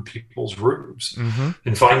getting on people's roofs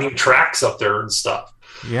and finding tracks up there and stuff.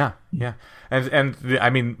 Yeah. And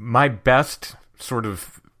I mean, my best sort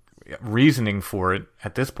of reasoning for it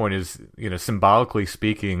at this point is, symbolically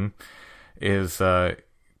speaking, is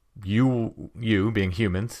you being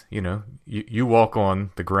humans, you walk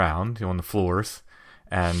on the ground, on the floors,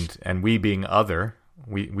 and we being other,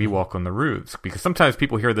 we walk on the roofs. Because sometimes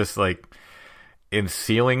people hear this like in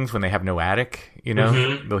ceilings when they have no attic,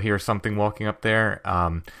 they'll hear something walking up there.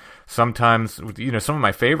 Sometimes, some of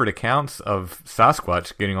my favorite accounts of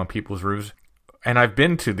Sasquatch getting on people's roofs, and I've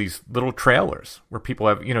been to these little trailers where people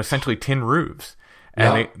have, essentially tin roofs,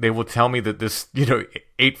 and they will tell me that this,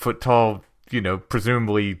 8 foot tall,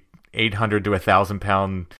 presumably 800 to 1,000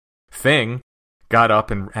 pound thing got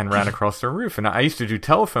up and ran across their roof. And I used to do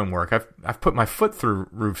telephone work. I've put my foot through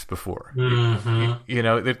roofs before.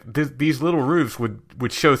 These little roofs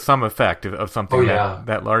would show some effect of something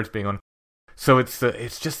that large being on. So it's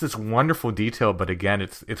just this wonderful detail. But again,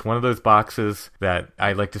 it's one of those boxes that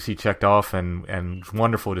I like to see checked off, and it's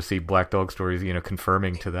wonderful to see Black Dog Stories,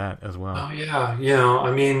 confirming to that as well. Oh yeah.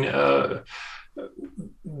 I mean,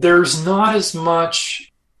 there's not as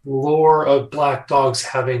much lore of black dogs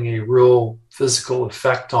having a real physical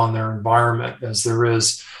effect on their environment as there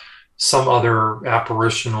is some other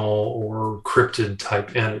apparitional or cryptid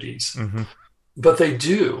type entities. But they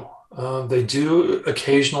do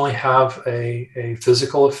occasionally have a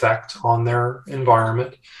physical effect on their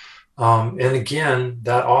environment. And again,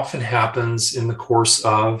 that often happens in the course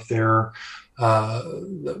of their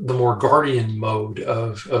the more guardian mode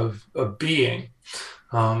of being.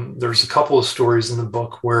 There's a couple of stories in the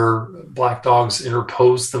book where black dogs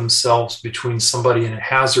interpose themselves between somebody and a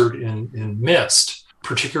hazard in mist,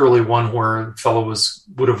 particularly one where a fellow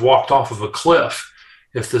would have walked off of a cliff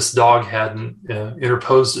if this dog hadn't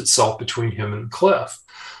interposed itself between him and the cliff.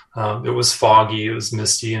 It was foggy, it was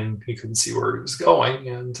misty, and he couldn't see where he was going.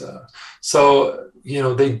 And so,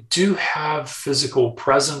 they do have physical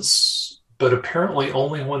presence, but apparently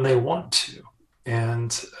only when they want to.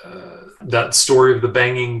 And that story of the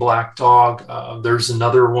banging black dog, there's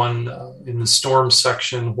another one in the storm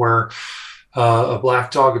section where a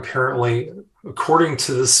black dog apparently, according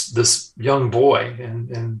to this young boy,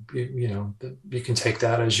 and you can take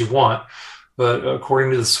that as you want, but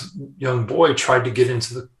according to this young boy, tried to get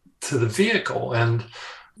into the vehicle, and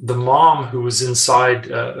the mom, who was inside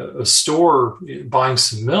a store buying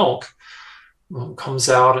some milk, comes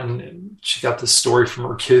out, and she got this story from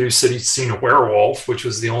her kid who said he'd seen a werewolf, which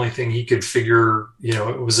was the only thing he could figure.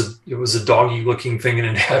 It was a doggy looking thing and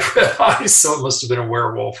it had red eyes, so it must have been a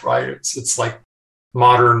werewolf, right? It's like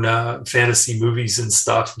modern fantasy movies and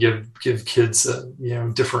stuff give kids a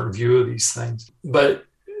different view of these things. But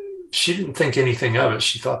she didn't think anything of it.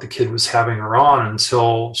 She thought the kid was having her on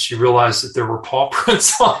until she realized that there were paw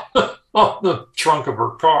prints on the trunk of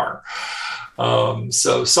her car.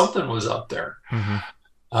 So something was up there. Mm-hmm.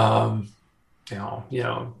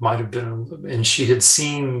 Might have been, and she had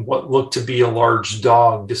seen what looked to be a large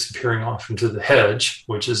dog disappearing off into the hedge,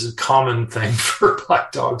 which is a common thing for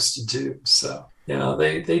black dogs to do. So,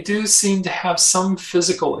 they do seem to have some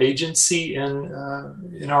physical agency in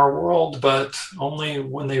our world, but only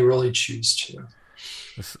when they really choose to.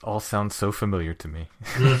 This all sounds so familiar to me.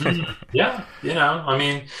 Mm-hmm. Yeah,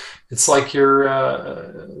 it's like your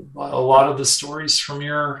a lot of the stories from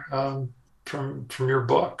your from your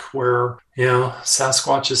book, where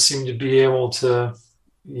Sasquatches seem to be able to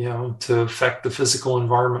to affect the physical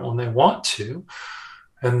environment when they want to,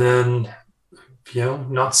 and then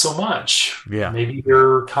not so much. Yeah, maybe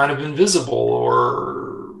you're kind of invisible,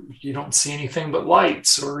 or you don't see anything but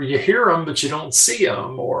lights, or you hear them but you don't see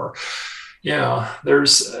them, or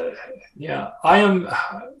there's I am,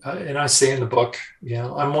 and I say in the book,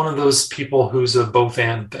 I'm one of those people who's a both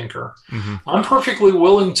and thinker. Mm-hmm. I'm perfectly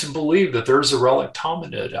willing to believe that there's a relic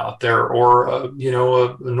hominid out there, or a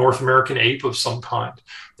North American ape of some kind,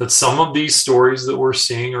 that some of these stories that we're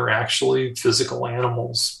seeing are actually physical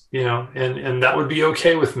animals, and that would be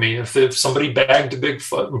okay with me. If somebody bagged a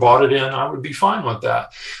Bigfoot and bought it in, I would be fine with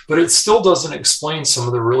that. But it still doesn't explain some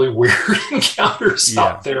of the really weird encounters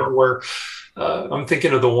out there where, I'm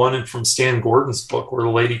thinking of the one from Stan Gordon's book where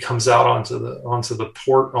the lady comes out onto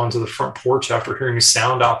the front porch after hearing a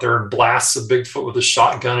sound out there and blasts a Bigfoot with a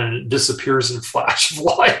shotgun, and it disappears in a flash of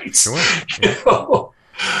light. Sure.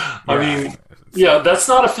 That's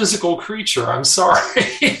not a physical creature. I'm sorry.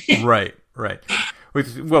 Right.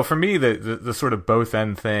 Well, for me, the sort of both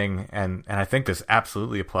end thing, and I think this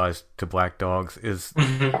absolutely applies to black dogs, is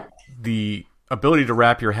the ability to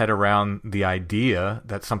wrap your head around the idea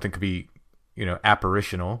that something could be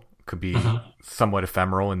apparitional, could be somewhat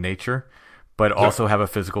ephemeral in nature, but also have a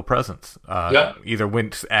physical presence. Either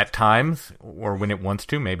when at times or when it wants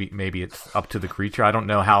to. Maybe it's up to the creature. I don't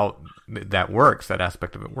know how that works, that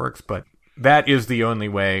aspect of it works, but that is the only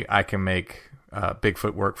way I can make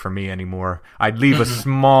Bigfoot work for me anymore. I'd leave a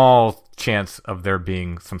small chance of there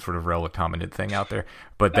being some sort of relic hominid thing out there,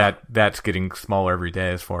 but that's getting smaller every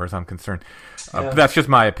day as far as I'm concerned. But that's just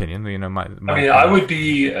my opinion. I would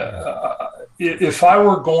be if I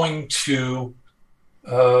were going to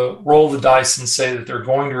roll the dice and say that they're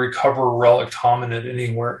going to recover a relic hominid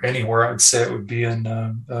anywhere, I'd say it would be in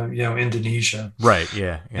Indonesia. Right.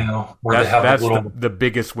 Yeah. Where they have that's the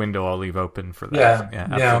biggest window I'll leave open for that.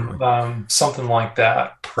 Yeah. Something like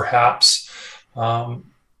that, perhaps.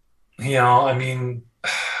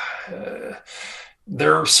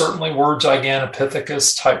 There certainly were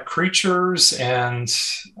Gigantopithecus type creatures, and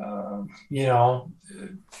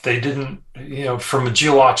they didn't, from a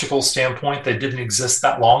geological standpoint, they didn't exist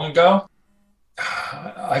that long ago.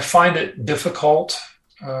 I find it difficult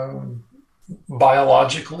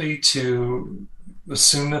biologically to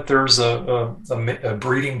assume that there's a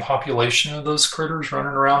breeding population of those critters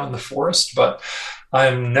running around in the forest, but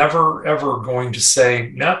I'm never ever going to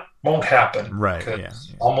say, nope, won't happen. Right. Yeah.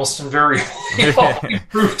 Almost invariably, I'll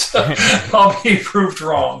be proved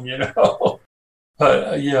wrong,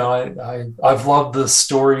 But I've loved the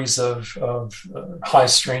stories of high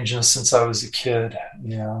strangeness since I was a kid,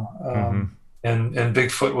 and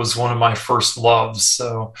Bigfoot was one of my first loves.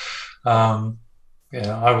 So, I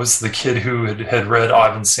was the kid who had read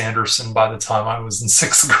Ivan Sanderson by the time I was in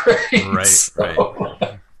 6th grade. Right.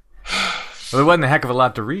 Well, there wasn't a heck of a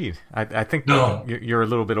lot to read. I think you're a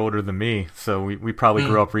little bit older than me, so we probably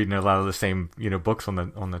grew up reading a lot of the same books on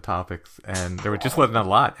the topics, and there just wasn't a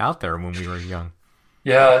lot out there when we were young.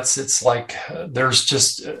 Yeah, it's like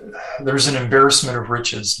there's an embarrassment of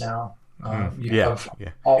riches now. You have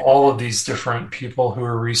all of these different people who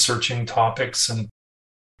are researching topics, and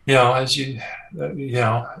as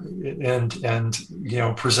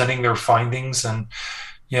presenting their findings, and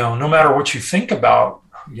no matter what you think about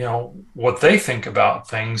what they think about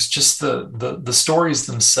things, just the stories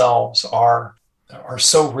themselves are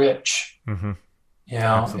so rich. Mm-hmm.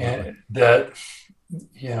 And that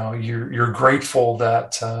you're grateful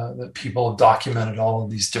that that people have documented all of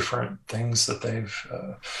these different things that they've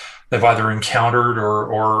either encountered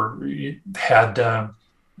or had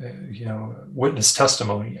witness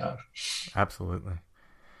testimony of. Absolutely.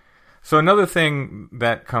 So another thing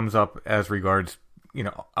that comes up as regards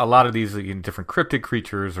a lot of these different cryptid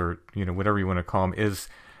creatures, or whatever you want to call them, is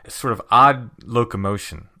sort of odd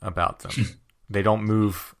locomotion about them. They don't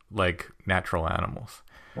move like natural animals.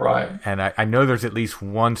 Right. And I know there's at least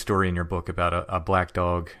one story in your book about a black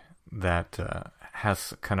dog that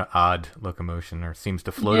has kind of odd locomotion, or seems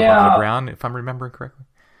to float above the ground, if I'm remembering correctly.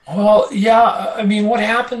 Well, yeah. I mean, what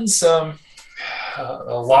happens a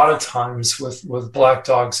lot of times with black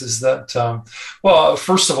dogs is that,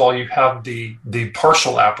 first of all, you have the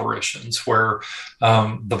partial apparitions where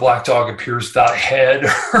the black dog appears without a head,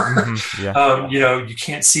 you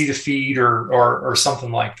can't see the feet or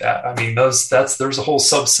something like that. I mean, there's a whole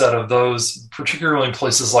subset of those, particularly in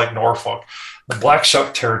places like Norfolk. The Black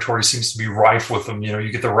Shuck territory seems to be rife with them. You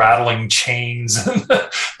get the rattling chains and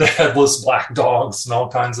the headless black dogs and all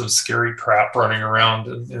kinds of scary crap running around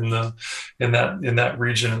in that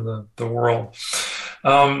region of the world.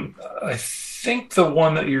 I think the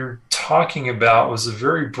one that you're talking about was a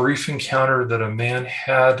very brief encounter that a man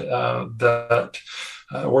had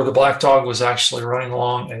where the black dog was actually running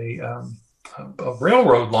along a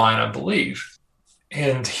railroad line, I believe,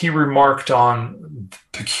 and he remarked on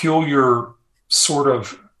peculiar sort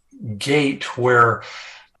of gait where,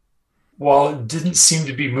 while it didn't seem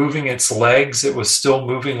to be moving its legs, it was still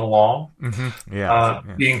moving along,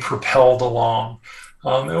 being propelled along.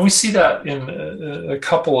 And we see that in a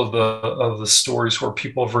couple of the stories where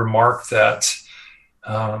people have remarked that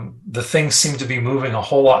the thing seemed to be moving a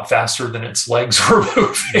whole lot faster than its legs were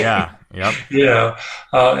moving. Yeah, yep.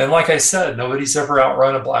 And like I said, nobody's ever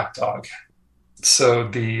outrun a black dog. So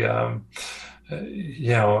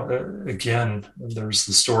again, there's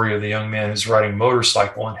the story of the young man who's riding a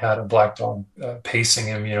motorcycle and had a black dog pacing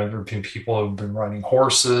him. There have been people who have been riding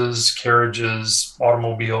horses, carriages,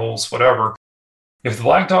 automobiles, whatever. If the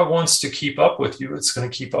black dog wants to keep up with you, it's going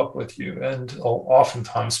to keep up with you. And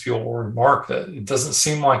oftentimes people will remark that it doesn't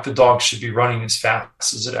seem like the dog should be running as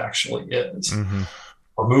fast as it actually is. Mm-hmm.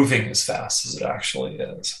 Or moving as fast as it actually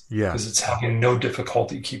is. Yeah. Because it's having no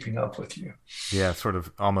difficulty keeping up with you. Yeah, sort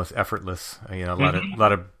of almost effortless. A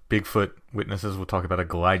lot of Bigfoot witnesses will talk about a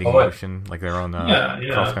gliding motion, like they're on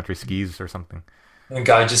cross-country skis or something. And the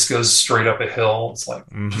guy just goes straight up a hill. It's like,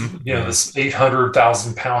 this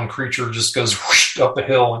 800,000-pound creature just goes whoosh up a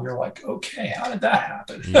hill, and you're like, okay, how did that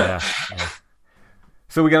happen? Yeah.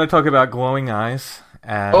 So we got to talk about glowing eyes.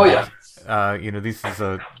 And, this is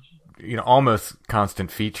a almost constant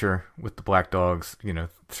feature with the black dogs.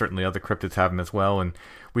 Certainly other cryptids have them as well. And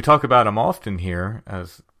we talk about them often here,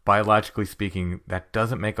 as biologically speaking, that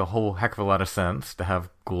doesn't make a whole heck of a lot of sense to have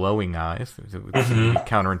glowing eyes. It's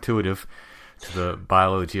counterintuitive to the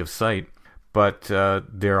biology of sight. But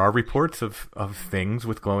there are reports of things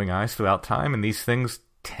with glowing eyes throughout time, and these things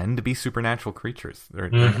tend to be supernatural creatures. There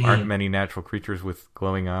aren't many natural creatures with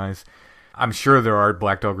glowing eyes. I'm sure there are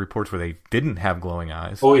black dog reports where they didn't have glowing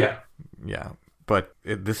eyes. Oh, yeah. Yeah, but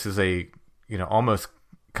this is a almost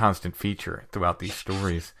constant feature throughout these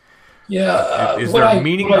stories. Yeah. Is there a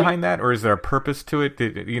meaning behind that, or is there a purpose to it?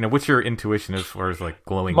 What's your intuition as far as like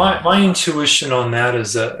glowing eyes? My intuition on that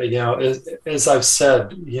is that as I've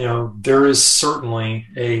said, there is certainly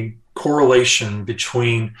a correlation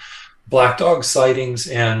between black dog sightings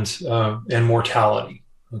and mortality.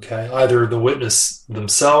 Okay, either the witness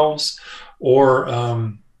themselves or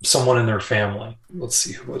someone in their family. Let's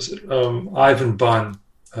see, who was it? Ivan Bunn,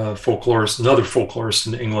 folklorist, another folklorist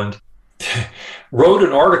in England, wrote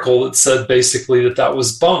an article that said basically that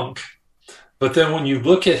was bunk. But then when you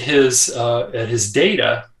look at his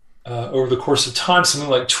data over the course of time, something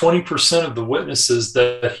like 20% of the witnesses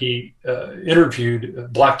that he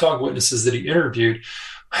interviewed, black dog witnesses that he interviewed,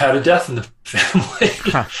 had a death in the family.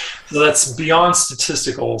 So that's beyond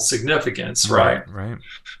statistical significance, right? Right.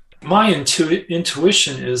 My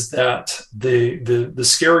intuition is that the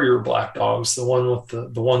scarier black dogs, the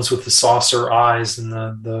ones with the saucer eyes and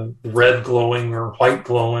the red glowing or white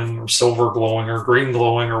glowing or silver glowing or green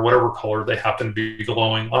glowing or whatever color they happen to be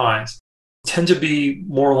glowing eyes, tend to be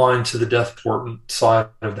more aligned to the death portent side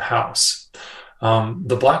of the house.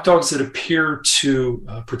 The black dogs that appear to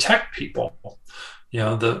protect people,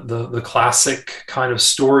 the classic kind of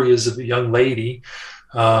story is of a young lady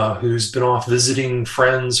who's been off visiting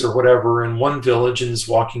friends or whatever in one village and is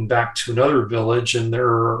walking back to another village, and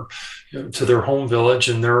to their home village,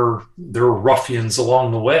 and there are ruffians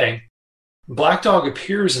along the way. Black dog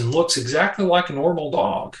appears and looks exactly like a normal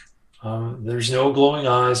dog. There's no glowing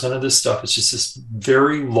eyes, none of this stuff. It's just this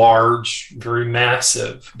very large, very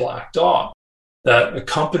massive black dog that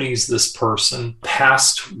accompanies this person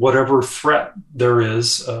past whatever threat there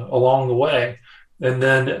is along the way. And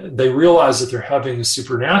then they realize that they're having a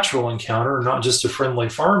supernatural encounter, not just a friendly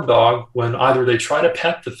farm dog, when either they try to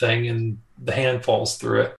pet the thing and the hand falls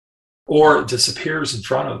through it, or it disappears in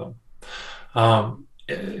front of them.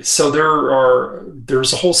 So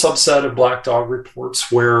there's a whole subset of black dog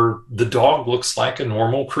reports where the dog looks like a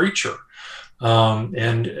normal creature.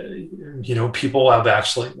 People have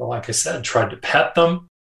actually, like I said, tried to pet them.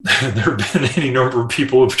 There have been any number of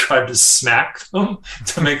people who've tried to smack them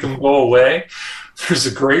to make them go away. There's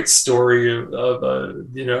a great story of I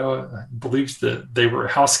believe that they were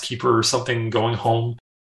a housekeeper or something going home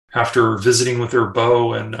after visiting with their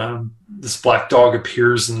beau, and this black dog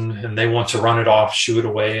appears and they want to run it off, shoo it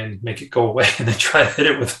away, and make it go away, and they try to hit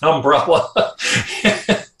it with an umbrella.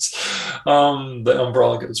 The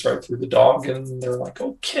umbrella goes right through the dog, and they're like,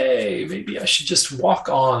 okay, maybe I should just walk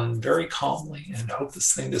on very calmly and hope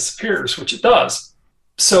this thing disappears, which it does.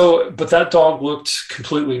 But that dog looked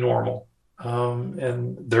completely normal.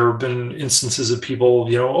 And there have been instances of people,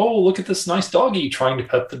 oh, look at this nice doggy, trying to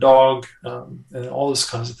pet the dog, and all those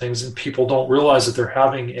kinds of things. And people don't realize that they're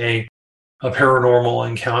having a paranormal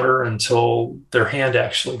encounter until their hand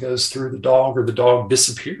actually goes through the dog, or the dog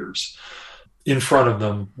disappears in front of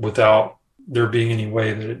them without there being any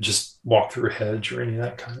way that it just walked through a hedge or any of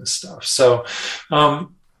that kind of stuff. So, my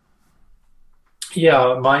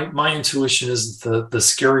intuition is the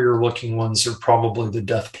scarier looking ones are probably the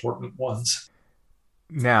death portent ones.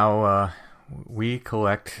 Now, we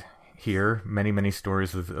collect here many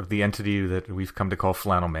stories of the entity that we've come to call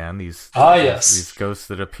Flannel Man. These ghosts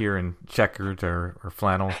that appear in checkered or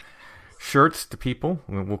flannel shirts to people.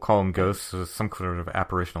 We'll call them ghosts, some sort of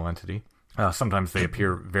apparitional entity. Sometimes they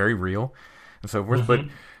appear very real and so forth. Mm-hmm. But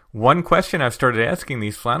one question I've started asking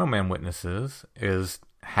these Flannel Man witnesses is,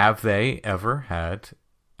 have they ever had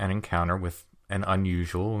an encounter with an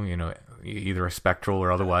unusual, either a spectral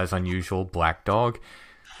or otherwise unusual black dog?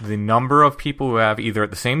 The number of people who have, either at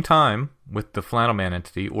the same time with the Flannel Man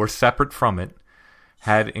entity or separate from it,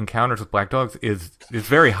 had encounters with black dogs is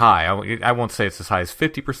very high. I won't say it's as high as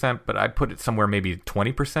 50%, but I'd put it somewhere maybe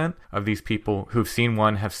 20% of these people who've seen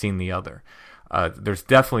one have seen the other. There's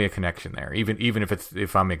definitely a connection there. Even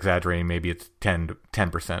if I'm exaggerating, maybe it's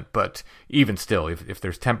 10%. But even still, if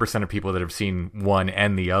there's 10% of people that have seen one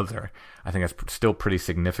and the other, I think that's still pretty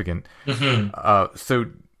significant. Mm-hmm. So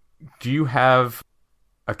do you have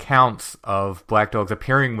accounts of black dogs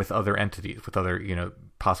appearing with other entities, with other,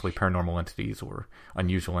 possibly paranormal entities or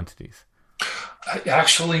unusual entities?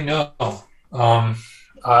 Actually, no.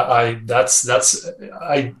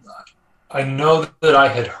 I know that I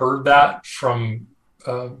had heard that from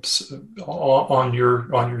on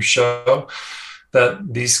your show,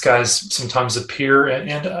 that these guys sometimes appear,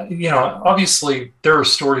 and obviously there are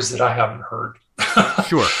stories that I haven't heard.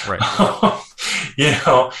 Sure, right.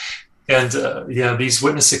 And these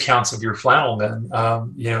witness accounts of your Flannel Men,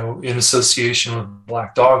 in association with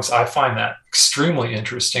black dogs, I find that extremely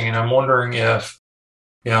interesting. And I'm wondering if,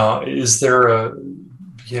 is there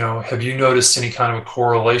have you noticed any kind of a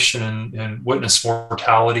correlation in witness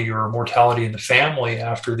mortality or mortality in the family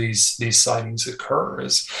after these sightings occur?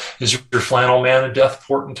 Is your Flannel Man a death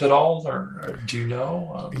portent at all, or do you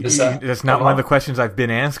know? That's not one of the questions I've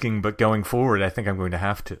been asking, but going forward, I think I'm going to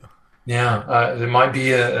have to. Yeah, there might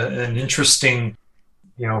be an interesting,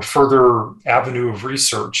 further avenue of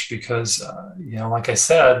research because, like I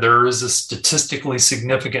said, there is a statistically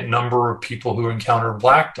significant number of people who encounter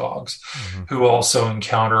black dogs, mm-hmm. who also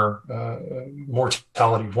encounter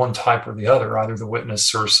mortality of one type or the other, either the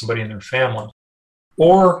witness or somebody in their family,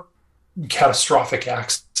 or catastrophic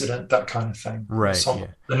accident, that kind of thing. Right.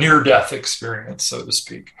 A near-death experience, so to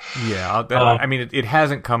speak. Yeah, it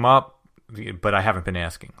hasn't come up, but I haven't been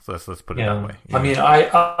asking, so let's put it that way. Yeah. I mean,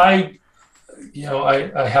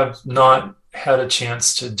 I have not had a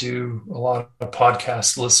chance to do a lot of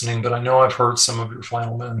podcast listening, but I know I've heard some of your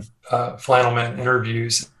Flannel Man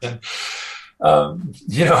interviews, and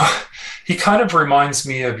he kind of reminds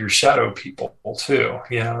me of your shadow people too,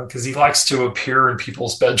 because he likes to appear in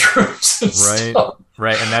people's bedrooms and stuff.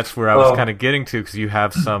 Right, and that's where I was kind of getting to, because you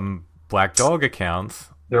have some black dog accounts.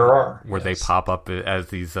 There are. Where they pop up as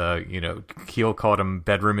these, Keel called them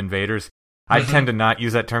bedroom invaders. I tend to not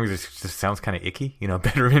use that term because it just sounds kind of icky,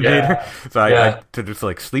 bedroom invader. So I to just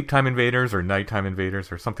like sleep time invaders or nighttime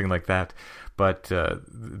invaders or something like that. But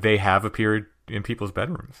they have appeared in people's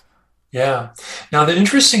bedrooms. Yeah. Now, the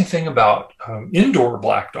interesting thing about indoor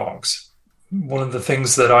black dogs, one of the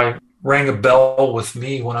things that I rang a bell with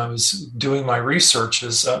me when I was doing my research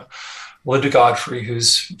is Linda Godfrey,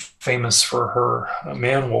 who's famous for her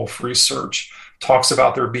man-wolf research, talks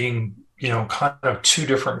about there being, kind of two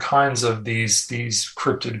different kinds of these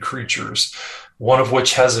cryptid creatures. One of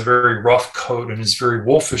which has a very rough coat and is very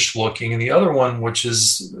wolfish looking, and the other one, which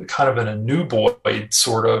is kind of an anuboid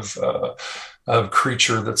sort of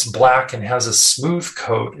creature that's black and has a smooth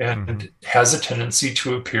coat and has a tendency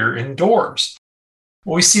to appear indoors.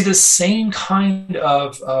 We see the same kind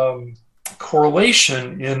of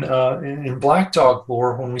correlation in black dog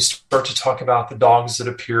lore when we start to talk about the dogs that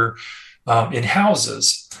appear in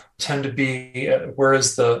houses. Tend to be,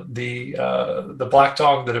 whereas the black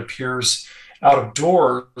dog that appears out of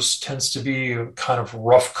doors tends to be a kind of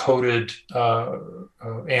rough-coated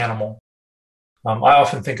animal. I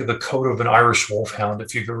often think of the coat of an Irish wolfhound,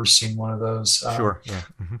 if you've ever seen one of those. Sure, yeah.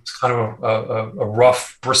 It's kind of a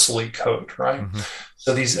rough, bristly coat, right?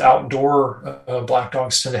 So these outdoor black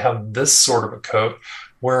dogs tend to have this sort of a coat,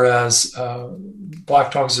 whereas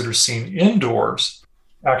black dogs that are seen indoors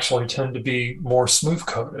actually tend to be more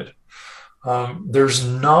smooth-coated. There's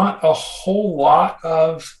not a whole lot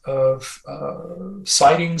of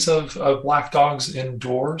sightings of black dogs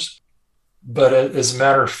indoors. But as a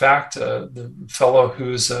matter of fact, the fellow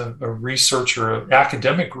who's a researcher, an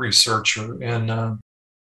academic researcher in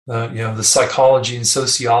the psychology and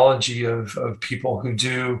sociology of people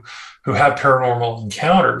who have paranormal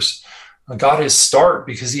encounters, got his start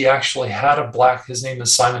because he actually had his name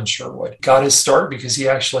is Simon Sherwood, got his start because he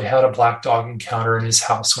actually had a black dog encounter in his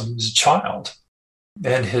house when he was a child.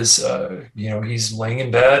 And he's laying in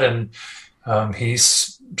bed and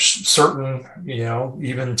he's certain,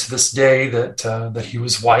 even to this day that he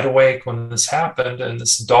was wide awake when this happened, and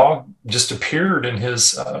this dog just appeared in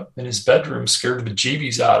his bedroom, scared the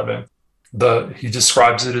bejeebies out of him. He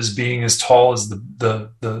describes it as being as tall as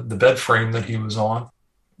the bed frame that he was on,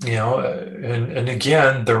 and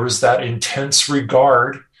again there was that intense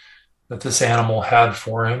regard that this animal had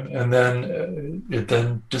for him, and then it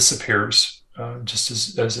then disappears just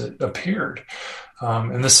as it appeared.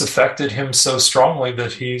 And this affected him so strongly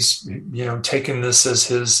that he's, taken this as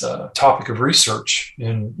his topic of research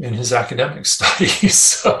in his academic studies.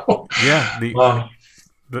 So, yeah,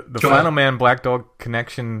 the flannel man black dog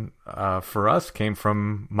connection for us came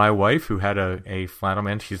from my wife, who had a flannel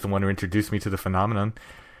man. She's the one who introduced me to the phenomenon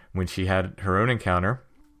when she had her own encounter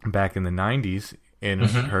back in the 90s in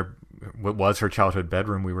what was her childhood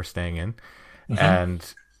bedroom we were staying in,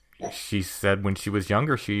 and she said when she was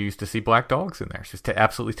younger, she used to see black dogs in there. She's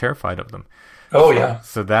absolutely terrified of them. Oh, yeah.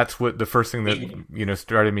 So that's what the first thing that,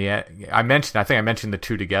 started me at. I think I mentioned the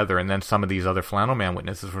two together, and then some of these other flannel man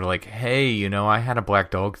witnesses were like, hey, I had a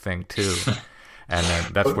black dog thing too. And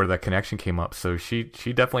then that's where that connection came up. So she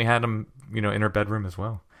definitely had them, in her bedroom as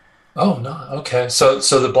well. Oh, no. Okay. So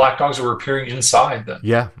the black dogs were appearing inside then?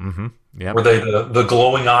 Yeah. Mm-hmm. Yeah. Were they the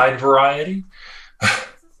glowing-eyed variety?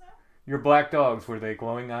 Your black dogs, were they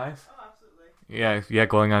glowing eyes? Oh, absolutely. Yeah,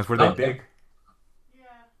 glowing eyes. Were they big?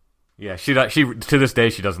 Yeah. She to this day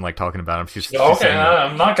she doesn't like talking about them. She's okay.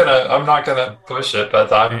 I'm not gonna push it,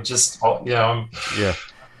 but I'm just I'm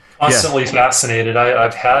constantly fascinated.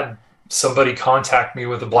 I've had somebody contact me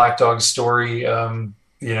with a black dog story,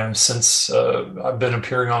 since I've been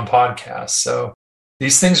appearing on podcasts. So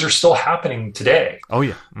these things are still happening today. Oh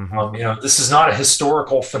yeah. Mm-hmm. This is not a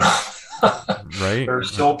historical phenomenon. Right. There are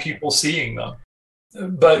still people seeing them.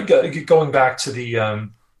 But going back to the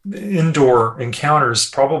indoor encounters,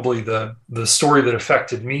 probably the story that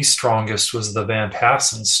affected me strongest was the Van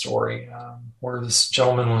Passen story, where this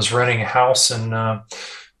gentleman was renting a house and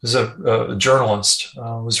was a journalist,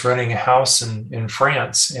 was renting a house in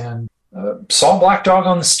France, and saw a black dog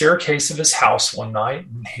on the staircase of his house one night.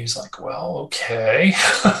 And he was like, well, okay,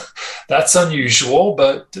 that's unusual,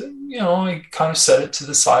 but he kind of set it to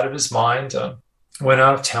the side of his mind, went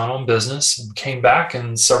out of town on business and came back,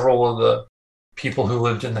 and several of the people who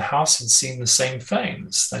lived in the house had seen the same thing.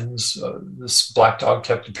 This black dog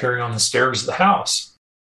kept appearing on the stairs of the house.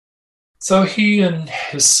 So he and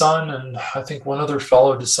his son and I think one other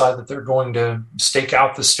fellow decide that they're going to stake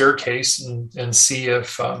out the staircase and see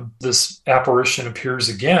if this apparition appears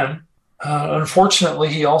again. Unfortunately,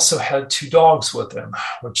 he also had 2 dogs with him,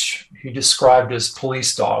 which he described as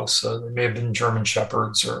police dogs. So they may have been German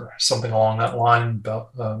Shepherds or something along that line,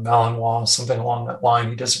 Malinois, something along that line.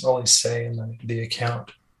 He doesn't really say in the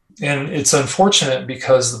account. And it's unfortunate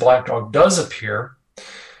because the black dog does appear,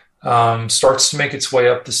 starts to make its way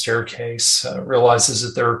up the staircase, realizes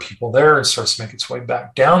that there are people there, and starts to make its way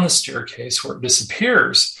back down the staircase where it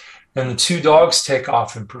disappears. And the 2 dogs take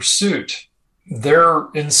off in pursuit. There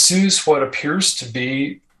ensues what appears to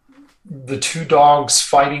be the 2 dogs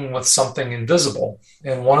fighting with something invisible.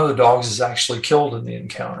 And one of the dogs is actually killed in the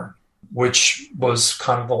encounter, which was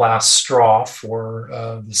kind of the last straw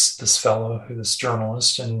for this fellow, this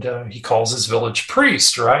journalist. And he calls his village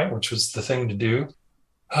priest, right, which was the thing to do.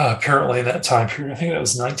 Apparently in that time period, I think that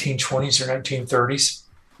was 1920s or 1930s.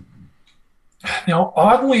 Now,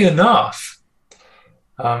 oddly enough,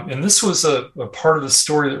 and this was a part of the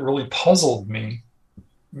story that really puzzled me.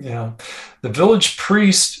 The village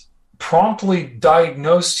priest promptly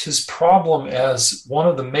diagnosed his problem as one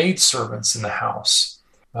of the maidservants in the house,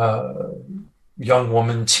 young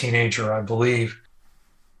woman, teenager, I believe,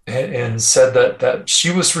 and said that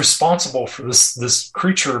she was responsible for this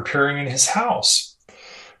creature appearing in his house.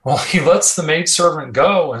 Well, he lets the maidservant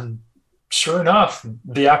go, and sure enough,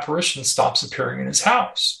 the apparition stops appearing in his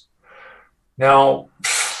house. Now,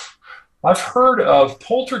 I've heard of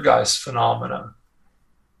poltergeist phenomena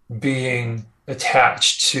being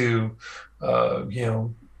attached to,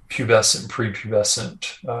 pubescent,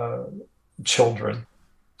 prepubescent children,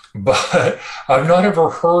 but I've not ever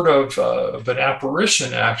heard of an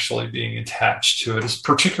apparition actually being attached to it. It's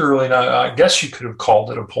particularly, I guess you could have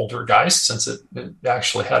called it a poltergeist since it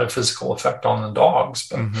actually had a physical effect on the dogs.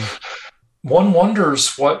 But one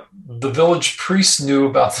wonders what the village priest knew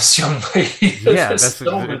about this young lady. This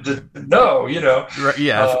gentleman didn't know, Right,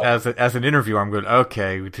 yeah, as an interviewer, I'm going,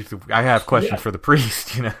 okay, I have questions for the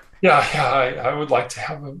priest, Yeah, I would like to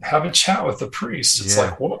have a chat with the priest. It's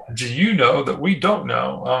like, what do you know that we don't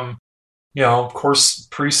know? Of course,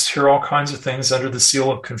 priests hear all kinds of things under the seal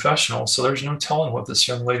of confessional, so there's no telling what this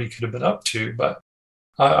young lady could have been up to. But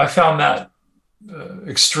I found that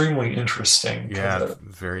extremely interesting. Yeah, it's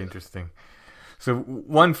very interesting. So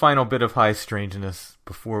one final bit of high strangeness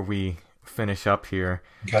before we finish up here.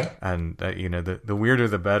 Okay. And, the weirder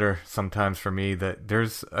the better sometimes for me, that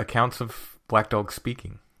there's accounts of black dogs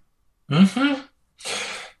speaking. Mm-hmm.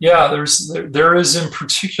 Yeah, there is in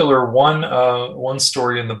particular one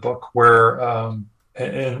story in the book where,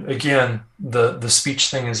 and again, the speech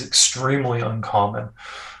thing is extremely uncommon.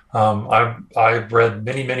 I've read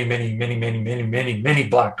many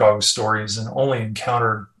black dog stories and only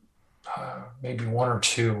encountered maybe 1 or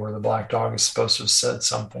 2 where the black dog is supposed to have said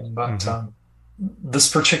something. But this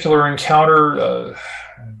particular encounter,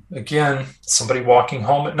 again, somebody walking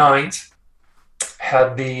home at night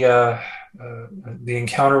had the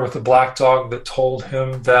encounter with the black dog that told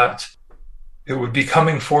him that it would be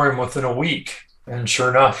coming for him within a week. And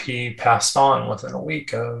sure enough, he passed on within a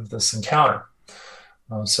week of this encounter.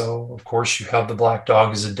 So, of course, you have the black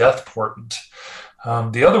dog as a death portent.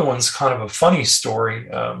 The other one's kind of a funny story.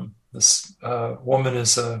 This woman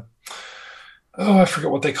is I forget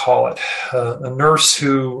what they call it, a nurse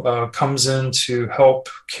who comes in to help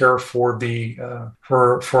care for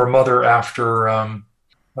for a mother after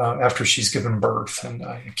she's given birth, and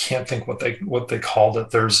I can't think what they called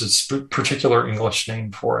it. There's a particular English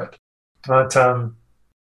name for it, but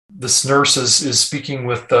this nurse is speaking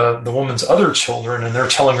with the woman's other children, and they're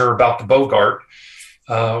telling her about the Bogart,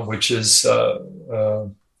 which is a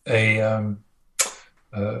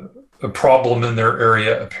problem in their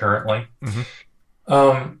area, apparently.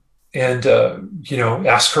 And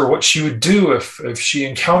ask her what she would do if she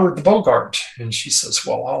encountered the Bogart. And she says,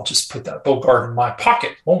 well, I'll just put that Bogart in my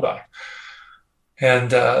pocket, won't I?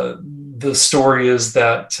 And the story is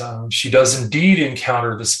that she does indeed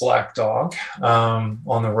encounter this black dog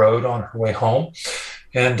on the road on her way home.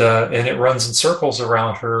 And it runs in circles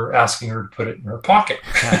around her, asking her to put it in her pocket.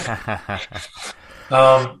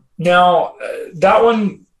 Now, that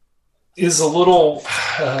one is a little,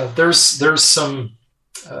 there's some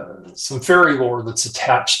fairy lore that's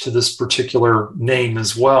attached to this particular name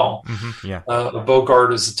as well. A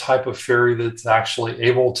Bogart is a type of fairy that's actually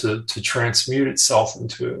able to transmute itself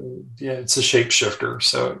into it's a shapeshifter,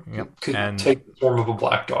 so it could take the form of a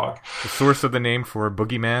black dog. The source of the name for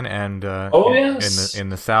boogeyman, and in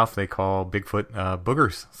the South they call Bigfoot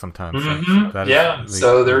boogers sometimes.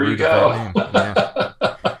 So there you go.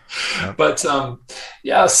 But so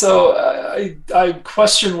I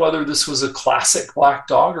question whether this was a classic black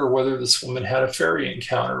dog or whether this woman had a fairy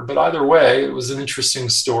encounter. But either way, it was an interesting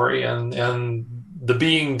story, and the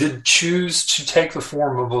being did choose to take the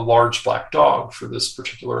form of a large black dog for this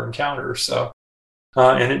particular encounter. So,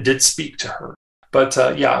 and it did speak to her. But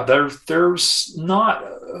there's not,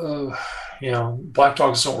 black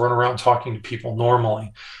dogs don't run around talking to people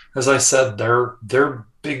normally. As I said, their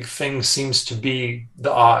big thing seems to be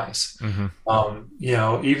the eyes.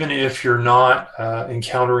 Mm-hmm. Even if you're not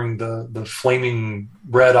encountering the flaming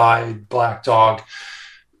red-eyed black dog,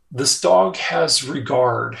 this dog has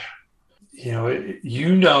regard.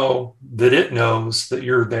 You know that it knows that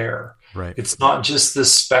you're there. Right. It's not just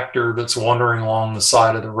this specter that's wandering along the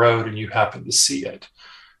side of the road and you happen to see it.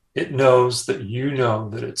 It knows that you know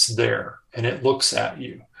that it's there, and it looks at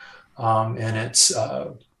you. And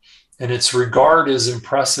its regard is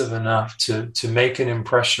impressive enough to make an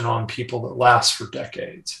impression on people that lasts for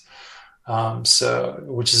decades.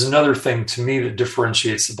 Which is another thing to me that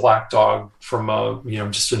differentiates the black dog from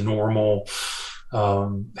just a normal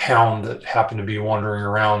hound that happened to be wandering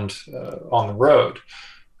around on the road.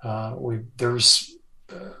 There's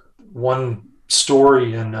one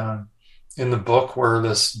story in the book where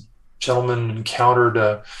this gentleman encountered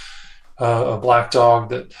a black dog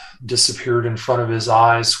that disappeared in front of his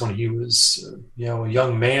eyes when he was a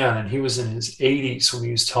young man, and he was in his 80s when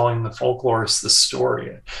he was telling the folklorist this story.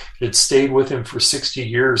 It had stayed with him for 60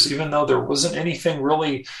 years, even though there wasn't anything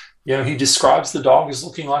really. He describes the dog as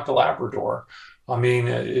looking like a Labrador. I mean,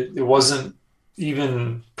 it wasn't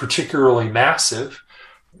even particularly massive.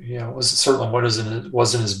 It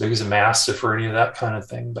wasn't as big as a Mastiff or any of that kind of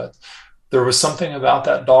thing, but there was something about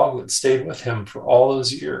that dog that stayed with him for all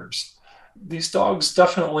those years. These dogs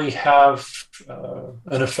definitely have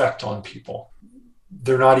an effect on people.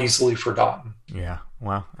 They're not easily forgotten. Yeah.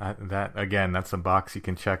 Well, that's a box you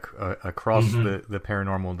can check across the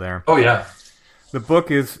paranormal there. Oh, yeah. The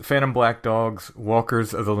book is Phantom Black Dogs,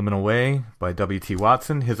 Walkers of the Liminal Way by W.T.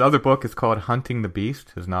 Watson. His other book is called Hunting the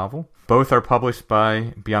Beast, his novel. Both are published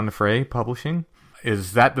by Beyond the Fray Publishing.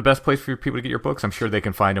 Is that the best place for people to get your books? I'm sure they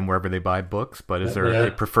can find them wherever they buy books, but is there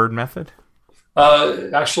a preferred method?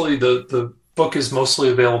 Actually, the book is mostly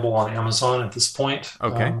available on Amazon at this point.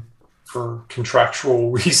 Okay. For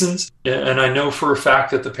contractual reasons. And I know for a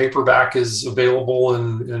fact that the paperback is available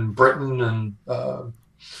in Britain, and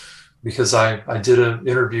because I did an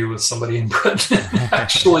interview with somebody in Britain and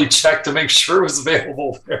actually checked to make sure it was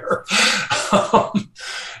available there.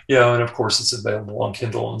 And of course it's available on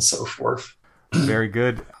Kindle and so forth. Very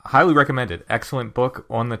good. Highly recommended. Excellent book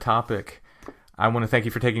on the topic. I want to thank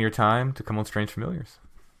you for taking your time to come on Strange Familiars.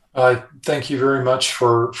 Thank you very much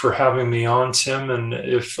for having me on, Tim. And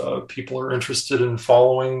if people are interested in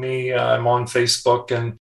following me, I'm on Facebook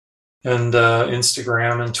and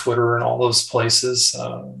Instagram and Twitter and all those places.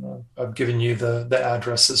 I've given you the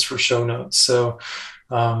addresses for show notes. So,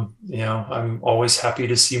 I'm always happy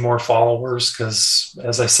to see more followers because,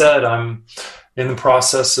 as I said, I'm in the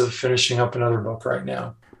process of finishing up another book right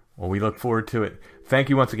now. Well, we look forward to it. Thank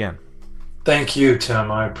you once again. Thank you,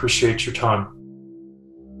 Tim. I appreciate your time.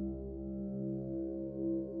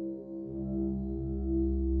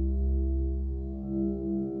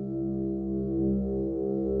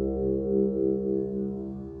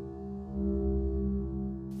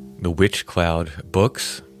 The Witch Cloud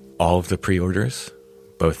books, all of the pre-orders,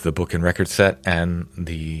 both the book and record set and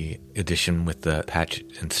the edition with the patch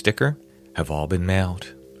and sticker, have all been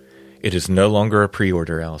mailed. It is no longer a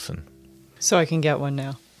pre-order, Allison. So I can get one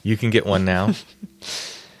now. You can get one now.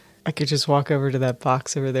 I could just walk over to that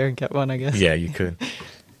box over there and get one, I guess. Yeah, you could.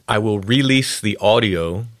 I will release the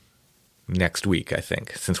audio next week, I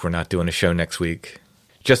think, since we're not doing a show next week.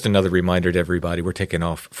 Just another reminder to everybody, we're taking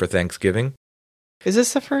off for Thanksgiving. Is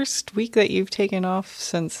this the first week that you've taken off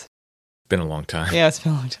since? Been a long time. Yeah, it's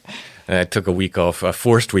been a long time. I took a week off, a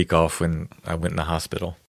forced week off when I went in the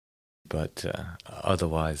hospital. But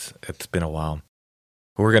otherwise, it's been a while.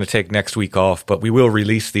 We're going to take next week off, but we will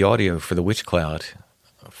release the audio for the Witch Cloud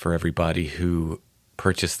for everybody who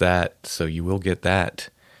purchased that. So you will get that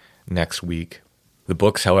next week. The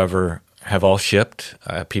books, however, have all shipped.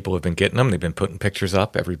 People have been getting them. They've been putting pictures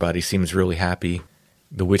up. Everybody seems really happy.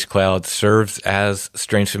 The Witch Cloud serves as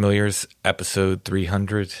Strange Familiars episode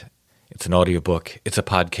 300. It's an audiobook. It's a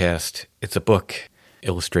podcast. It's a book.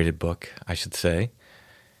 Illustrated book, I should say.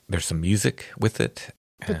 There's some music with it.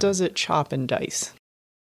 But does it chop and dice?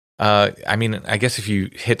 I guess if you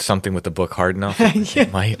hit something with the book hard enough,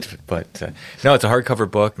 it might. But no, it's a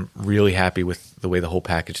hardcover book. I'm really happy with the way the whole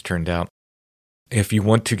package turned out. If you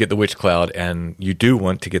want to get the Witch Cloud, and you do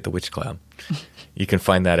want to get the Witch Cloud, you can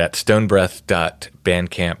find that at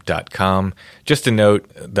stonebreath.bandcamp.com. Just a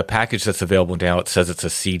note, the package that's available now, it says it's a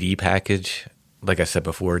CD package. Like I said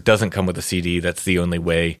before, it doesn't come with a CD. That's the only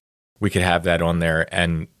way we could have that on there,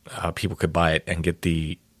 and people could buy it and get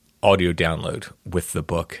the audio download with the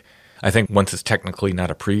book. I think once it's technically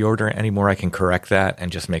not a pre-order anymore, I can correct that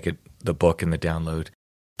and just make it the book and the download.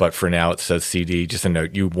 But for now, it says CD. Just a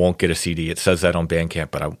note, you won't get a CD. It says that on Bandcamp,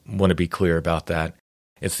 but I want to be clear about that.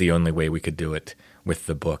 It's the only way we could do it with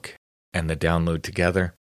the book and the download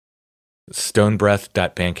together.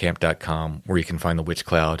 stonebreath.bandcamp.com, where you can find The Witch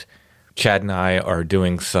Cloud. Chad and I are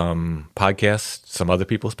doing some podcasts, some other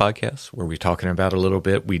people's podcasts, where we're talking about a little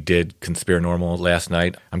bit. We did Conspiranormal last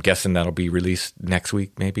night. I'm guessing that'll be released next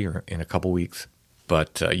week, maybe, or in a couple weeks.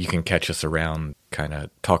 But you can catch us around kind of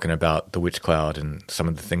talking about the Witch Cloud and some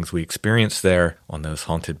of the things we experienced there on those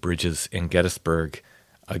haunted bridges in Gettysburg.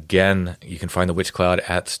 Again, you can find the Witch Cloud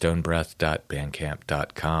at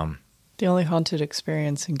stonebreath.bandcamp.com. The only haunted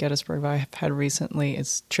experience in Gettysburg I've had recently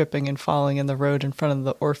is tripping and falling in the road in front of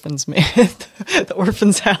the orphans' the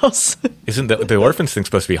orphans' house. Isn't the orphans thing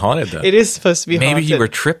supposed to be haunted, though? It is supposed to be haunted. Maybe you were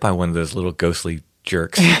tripped by one of those little ghostly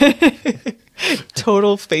jerks.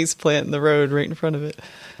 Total faceplant in the road right in front of it.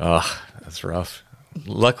 Oh, that's rough.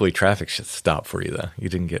 Luckily, traffic should stop for you, though. You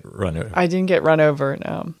didn't get run over. I didn't get run over,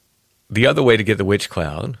 no. The other way to get the Witch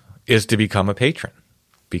Cloud is to become a patron,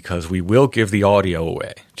 because we will give the audio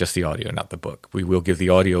away. Just the audio, not the book. We will give the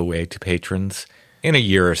audio away to patrons in a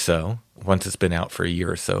year or so. Once it's been out for a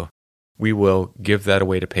year or so, we will give that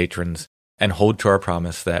away to patrons and hold to our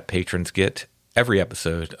promise that patrons get every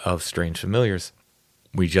episode of Strange Familiars.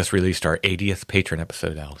 We just released our 80th patron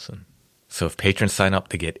episode, Allison. So if patrons sign up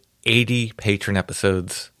to get 80 patron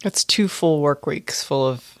episodes. That's 2 full work weeks full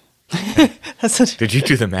of... Did you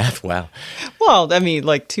do the math? Wow. Well, I mean,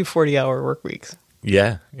 like 2 40-hour work weeks.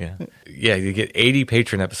 Yeah. You get 80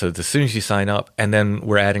 patron episodes as soon as you sign up, and then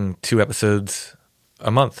we're adding 2 episodes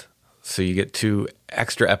a month. So you get 2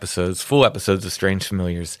 extra episodes, full episodes of Strange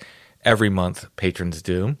Familiars every month. Patrons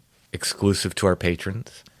do, exclusive to our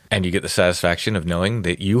patrons. And you get the satisfaction of knowing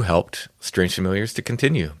that you helped Strange Familiars to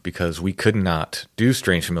continue, because we could not do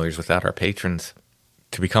Strange Familiars without our patrons.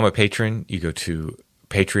 To become a patron, you go to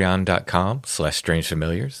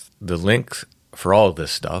patreon.com/strangefamiliars. The link for all of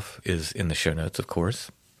this stuff is in the show notes, of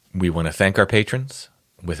course. We want to thank our patrons.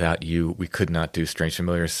 Without you, we could not do Strange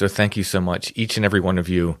Familiars. So thank you so much. Each and every one of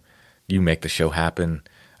you, you make the show happen.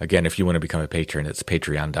 Again, if you want to become a patron, it's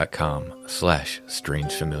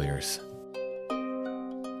patreon.com/strangefamiliars.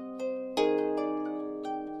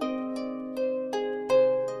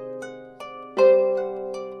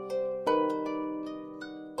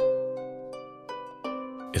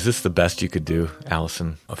 Is this the best you could do,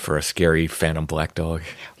 Allison, for a scary phantom black dog?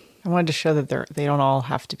 I wanted to show that they don't all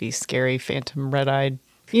have to be scary, phantom red-eyed.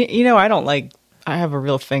 You know, I have a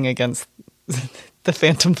real thing against the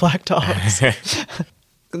phantom black dogs.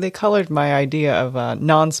 They colored my idea of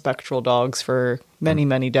non-spectral dogs for many,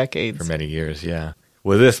 many decades. For many years, yeah.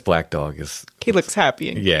 Well, this black dog is... He looks happy.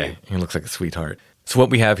 And yeah, he looks like a sweetheart. So what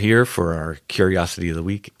we have here for our Curiosity of the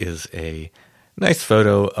Week is a nice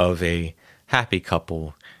photo of a happy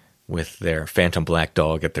couple with their phantom black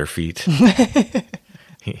dog at their feet.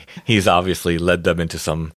 He's obviously led them into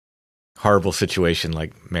some horrible situation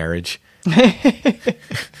like marriage.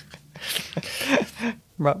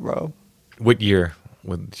 Ruh-roh. What year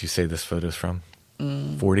would you say this photo's from?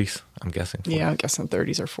 40s, I'm guessing. 40s. Yeah, I'm guessing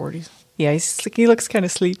 30s or 40s. Yeah, he looks kind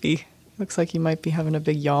of sleepy. Looks like he might be having a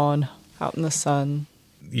big yawn out in the sun.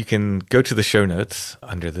 You can go to the show notes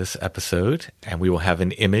under this episode, and we will have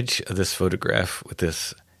an image of this photograph with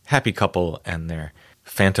this happy couple and their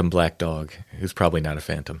phantom black dog, who's probably not a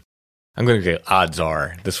phantom. I'm going to get odds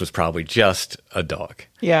are this was probably just a dog.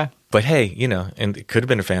 Yeah. But hey, and it could have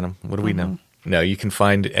been a phantom. What do we know? No, you can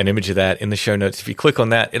find an image of that in the show notes. If you click on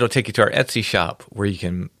that, it'll take you to our Etsy shop where you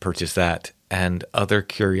can purchase that and other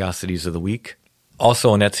curiosities of the week. Also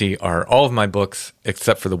on Etsy are all of my books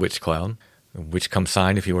except for The Witch Cloud, which comes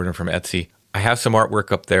signed if you order from Etsy. I have some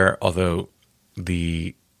artwork up there, although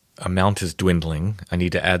the amount is dwindling. I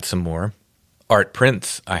need to add some more. Art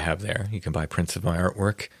prints I have there. You can buy prints of my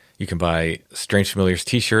artwork. You can buy Strange Familiars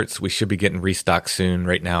t-shirts. We should be getting restocked soon.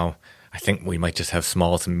 Right now, I think we might just have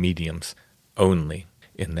smalls and mediums only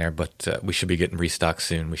in there, but we should be getting restocked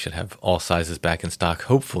soon. We should have all sizes back in stock,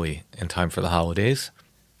 hopefully in time for the holidays.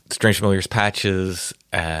 Strange Familiars patches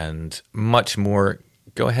and much more.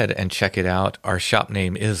 Go ahead and check it out. Our shop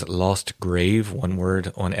name is Lost Grave, one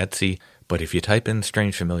word, on Etsy. But if you type in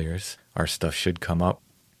Strange Familiars, our stuff should come up.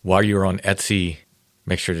 While you're on Etsy,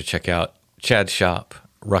 make sure to check out Chad's shop,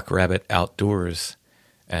 Ruck Rabbit Outdoors,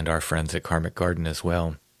 and our friends at Karmic Garden as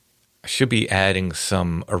well. I should be adding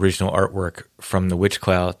some original artwork from The Witch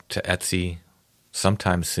Cloud to Etsy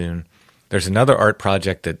sometime soon. There's another art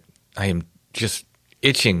project that I am just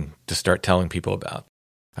itching to start telling people about.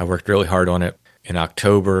 I worked really hard on it in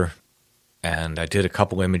October, and I did a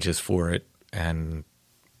couple images for it, and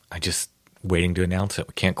I just waiting to announce it.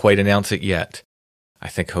 We can't quite announce it yet. I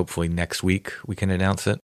think hopefully next week we can announce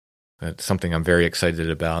it. It's something I'm very excited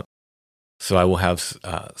about. So I will have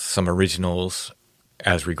some originals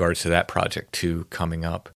as regards to that project too coming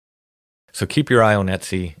up. So keep your eye on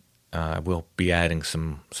Etsy. We'll be adding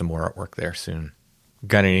some more artwork there soon.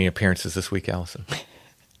 Got any appearances this week, Allison?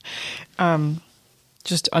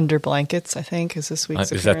 Just Under Blankets, I think, is this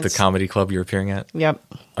week's Is appearance. that the comedy club you're appearing at? Yep.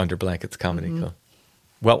 Under Blankets Comedy Club.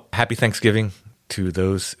 Well, happy Thanksgiving to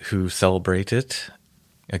those who celebrate it.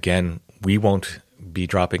 Again, we won't be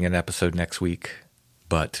dropping an episode next week,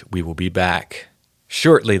 but we will be back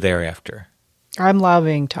shortly thereafter. I'm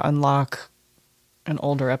lobbying to unlock an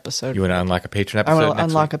older episode. You want to unlock a patron I episode want to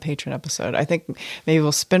unlock a patron episode. I think maybe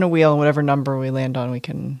we'll spin a wheel and whatever number we land on, we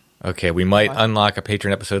can... Okay, we might unlock a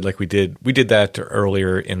patron episode like we did. We did that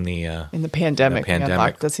earlier in the pandemic. We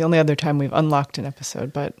unlocked. That's the only other time we've unlocked an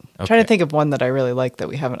episode. But I'm trying to think of one that I really like that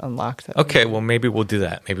we haven't unlocked. Okay, well maybe we'll do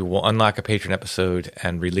that. Maybe we'll unlock a patron episode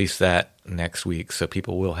and release that next week, so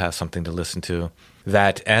people will have something to listen to.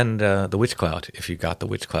 That and the Witch Cloud. If you got the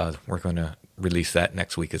Witch Cloud, we're going to release that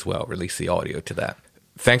next week as well. Release the audio to that.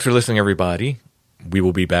 Thanks for listening, everybody. We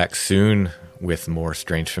will be back soon with more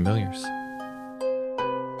Strange Familiars.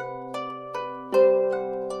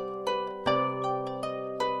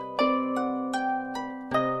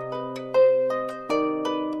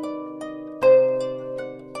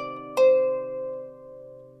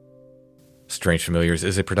 Strange Familiars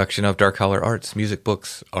is a production of Dark Holler Arts, music,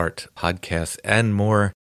 books, art, podcasts, and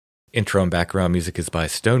more. Intro and background music is by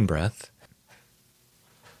Stone Breath.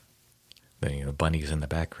 The bunny's in the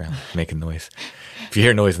background making noise. If you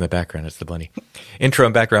hear noise in the background, it's the bunny. Intro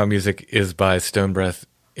and background music is by Stone Breath.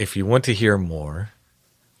 If you want to hear more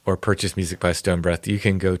or purchase music by Stone Breath, you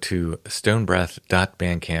can go to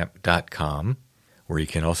stonebreath.bandcamp.com, where you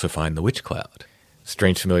can also find The Witch Cloud.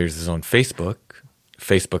 Strange Familiars is on Facebook,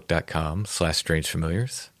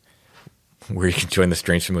 facebook.com/strangefamiliars, where you can join the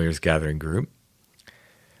Strange Familiars gathering group.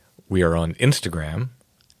 We are on Instagram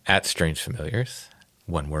 @strangefamiliars,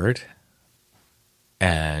 one word.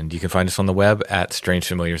 And you can find us on the web at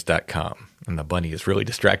strangefamiliars.com. And the bunny is really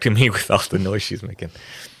distracting me with all the noise she's making.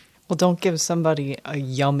 Well, don't give somebody a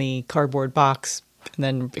yummy cardboard box and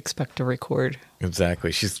then expect to record.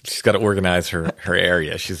 Exactly. She's got to organize her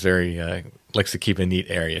area. She's very likes to keep a neat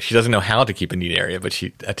area. She doesn't know how to keep a neat area, but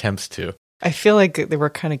she attempts to. I feel like they were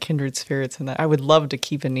kind of kindred spirits in that. I would love to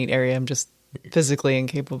keep a neat area. I'm just physically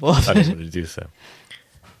incapable of it. Unable to do so.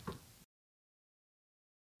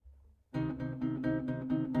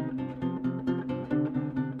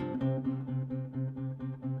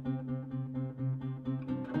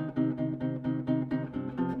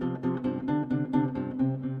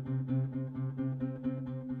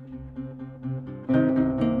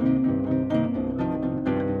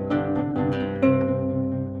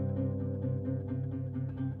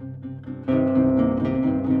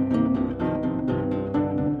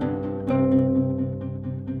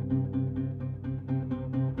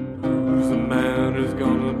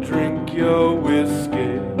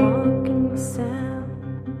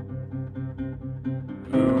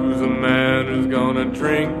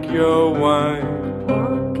 Drink your wine.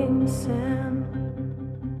 Walking Sam.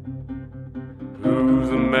 Who's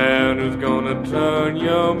the man who's gonna turn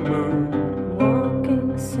your mood?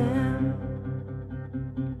 Walking Sam.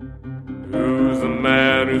 Who's the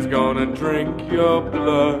man who's gonna drink your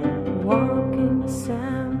blood? Walking Sam.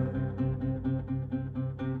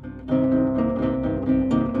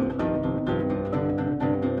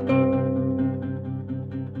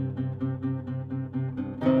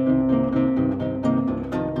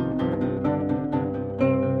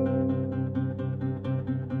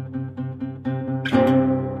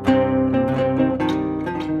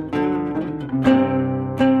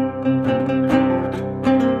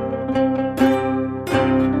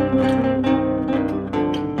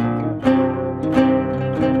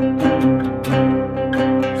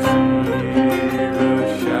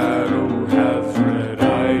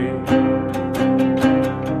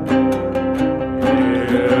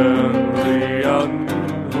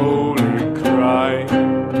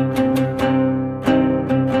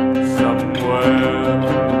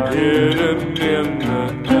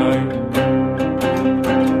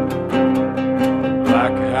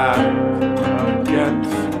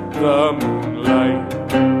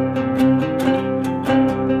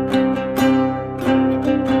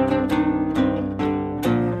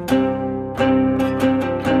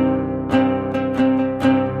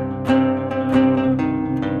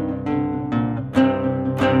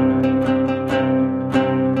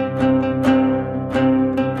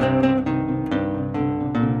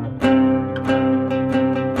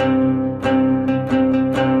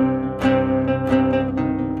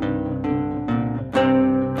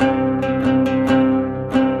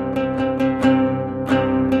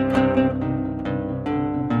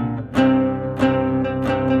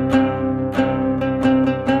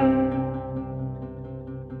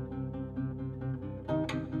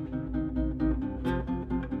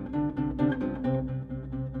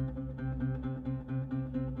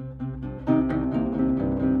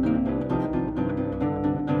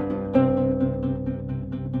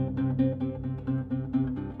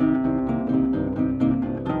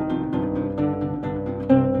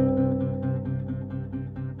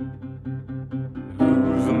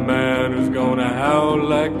 man who's gonna howl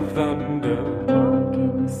like thunder?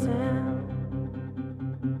 Walking sound.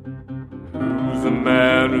 Who's the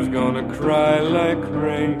man who's gonna cry like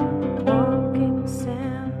rain? Walking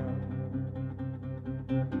sound.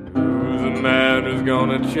 Who's the man who's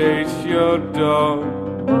gonna chase your dog?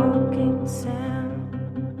 Walking sound.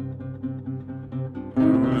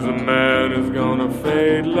 Who's the man who's gonna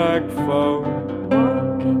fade like fog?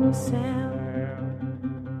 Walking sound.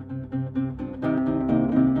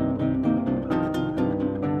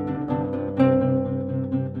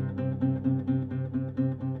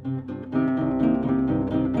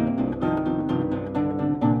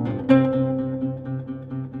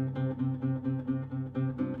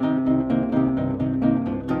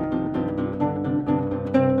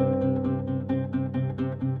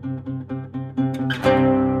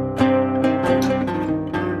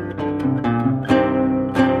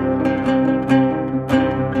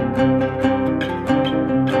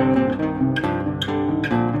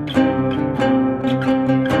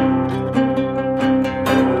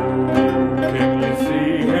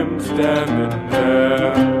 Standing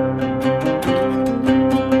there,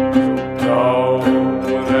 so tall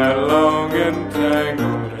with that long and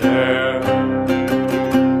tangled hair.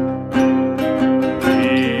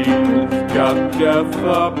 He's got death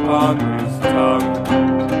upon his tongue.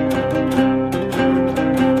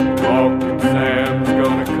 Walking Sam's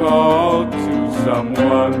gonna call to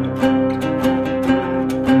someone.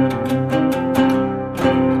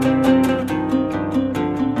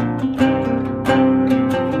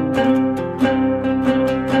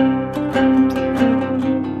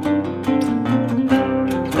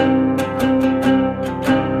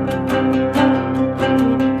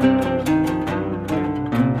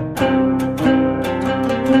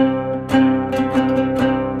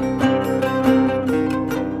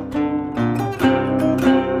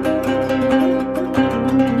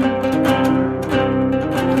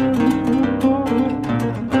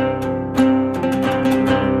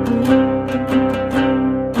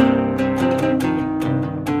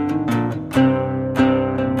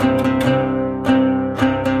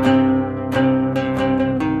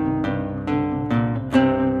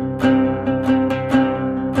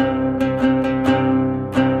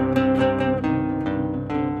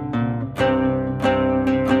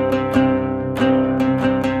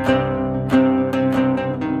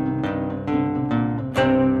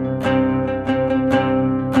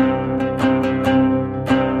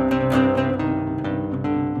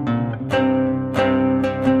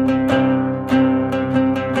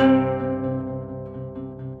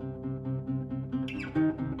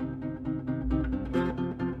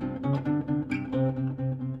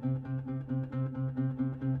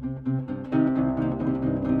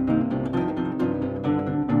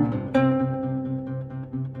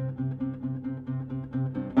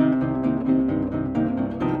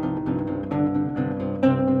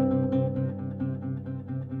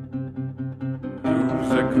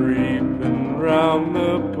 Creeping round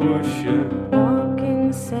the bushes.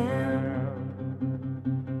 Walking sound.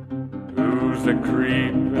 Who's a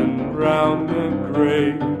creeping round the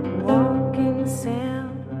grave? Walking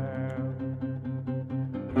sound.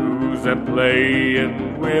 Who's a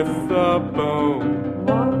playing with a bone?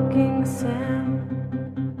 Walking sound.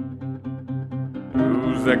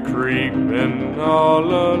 Who's a creeping all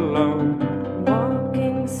alone?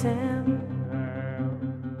 Walking sound.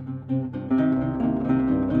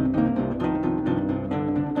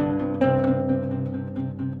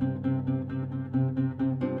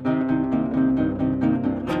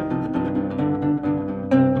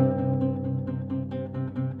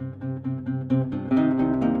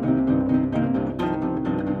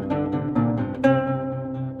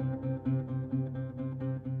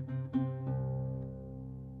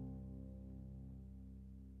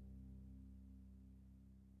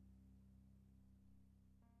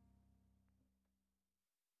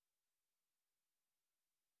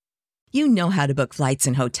 You know how to book flights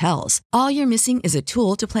and hotels. All you're missing is a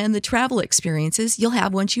tool to plan the travel experiences you'll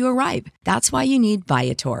have once you arrive. That's why you need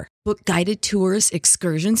Viator. Book guided tours,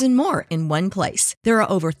 excursions, and more in one place. There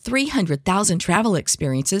are over 300,000 travel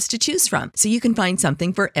experiences to choose from, so you can find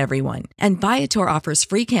something for everyone. And Viator offers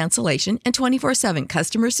free cancellation and 24/7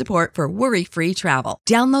 customer support for worry-free travel.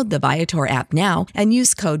 Download the Viator app now and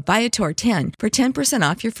use code Viator10 for 10%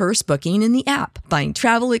 off your first booking in the app. Find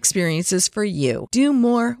travel experiences for you. Do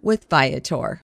more with Viator.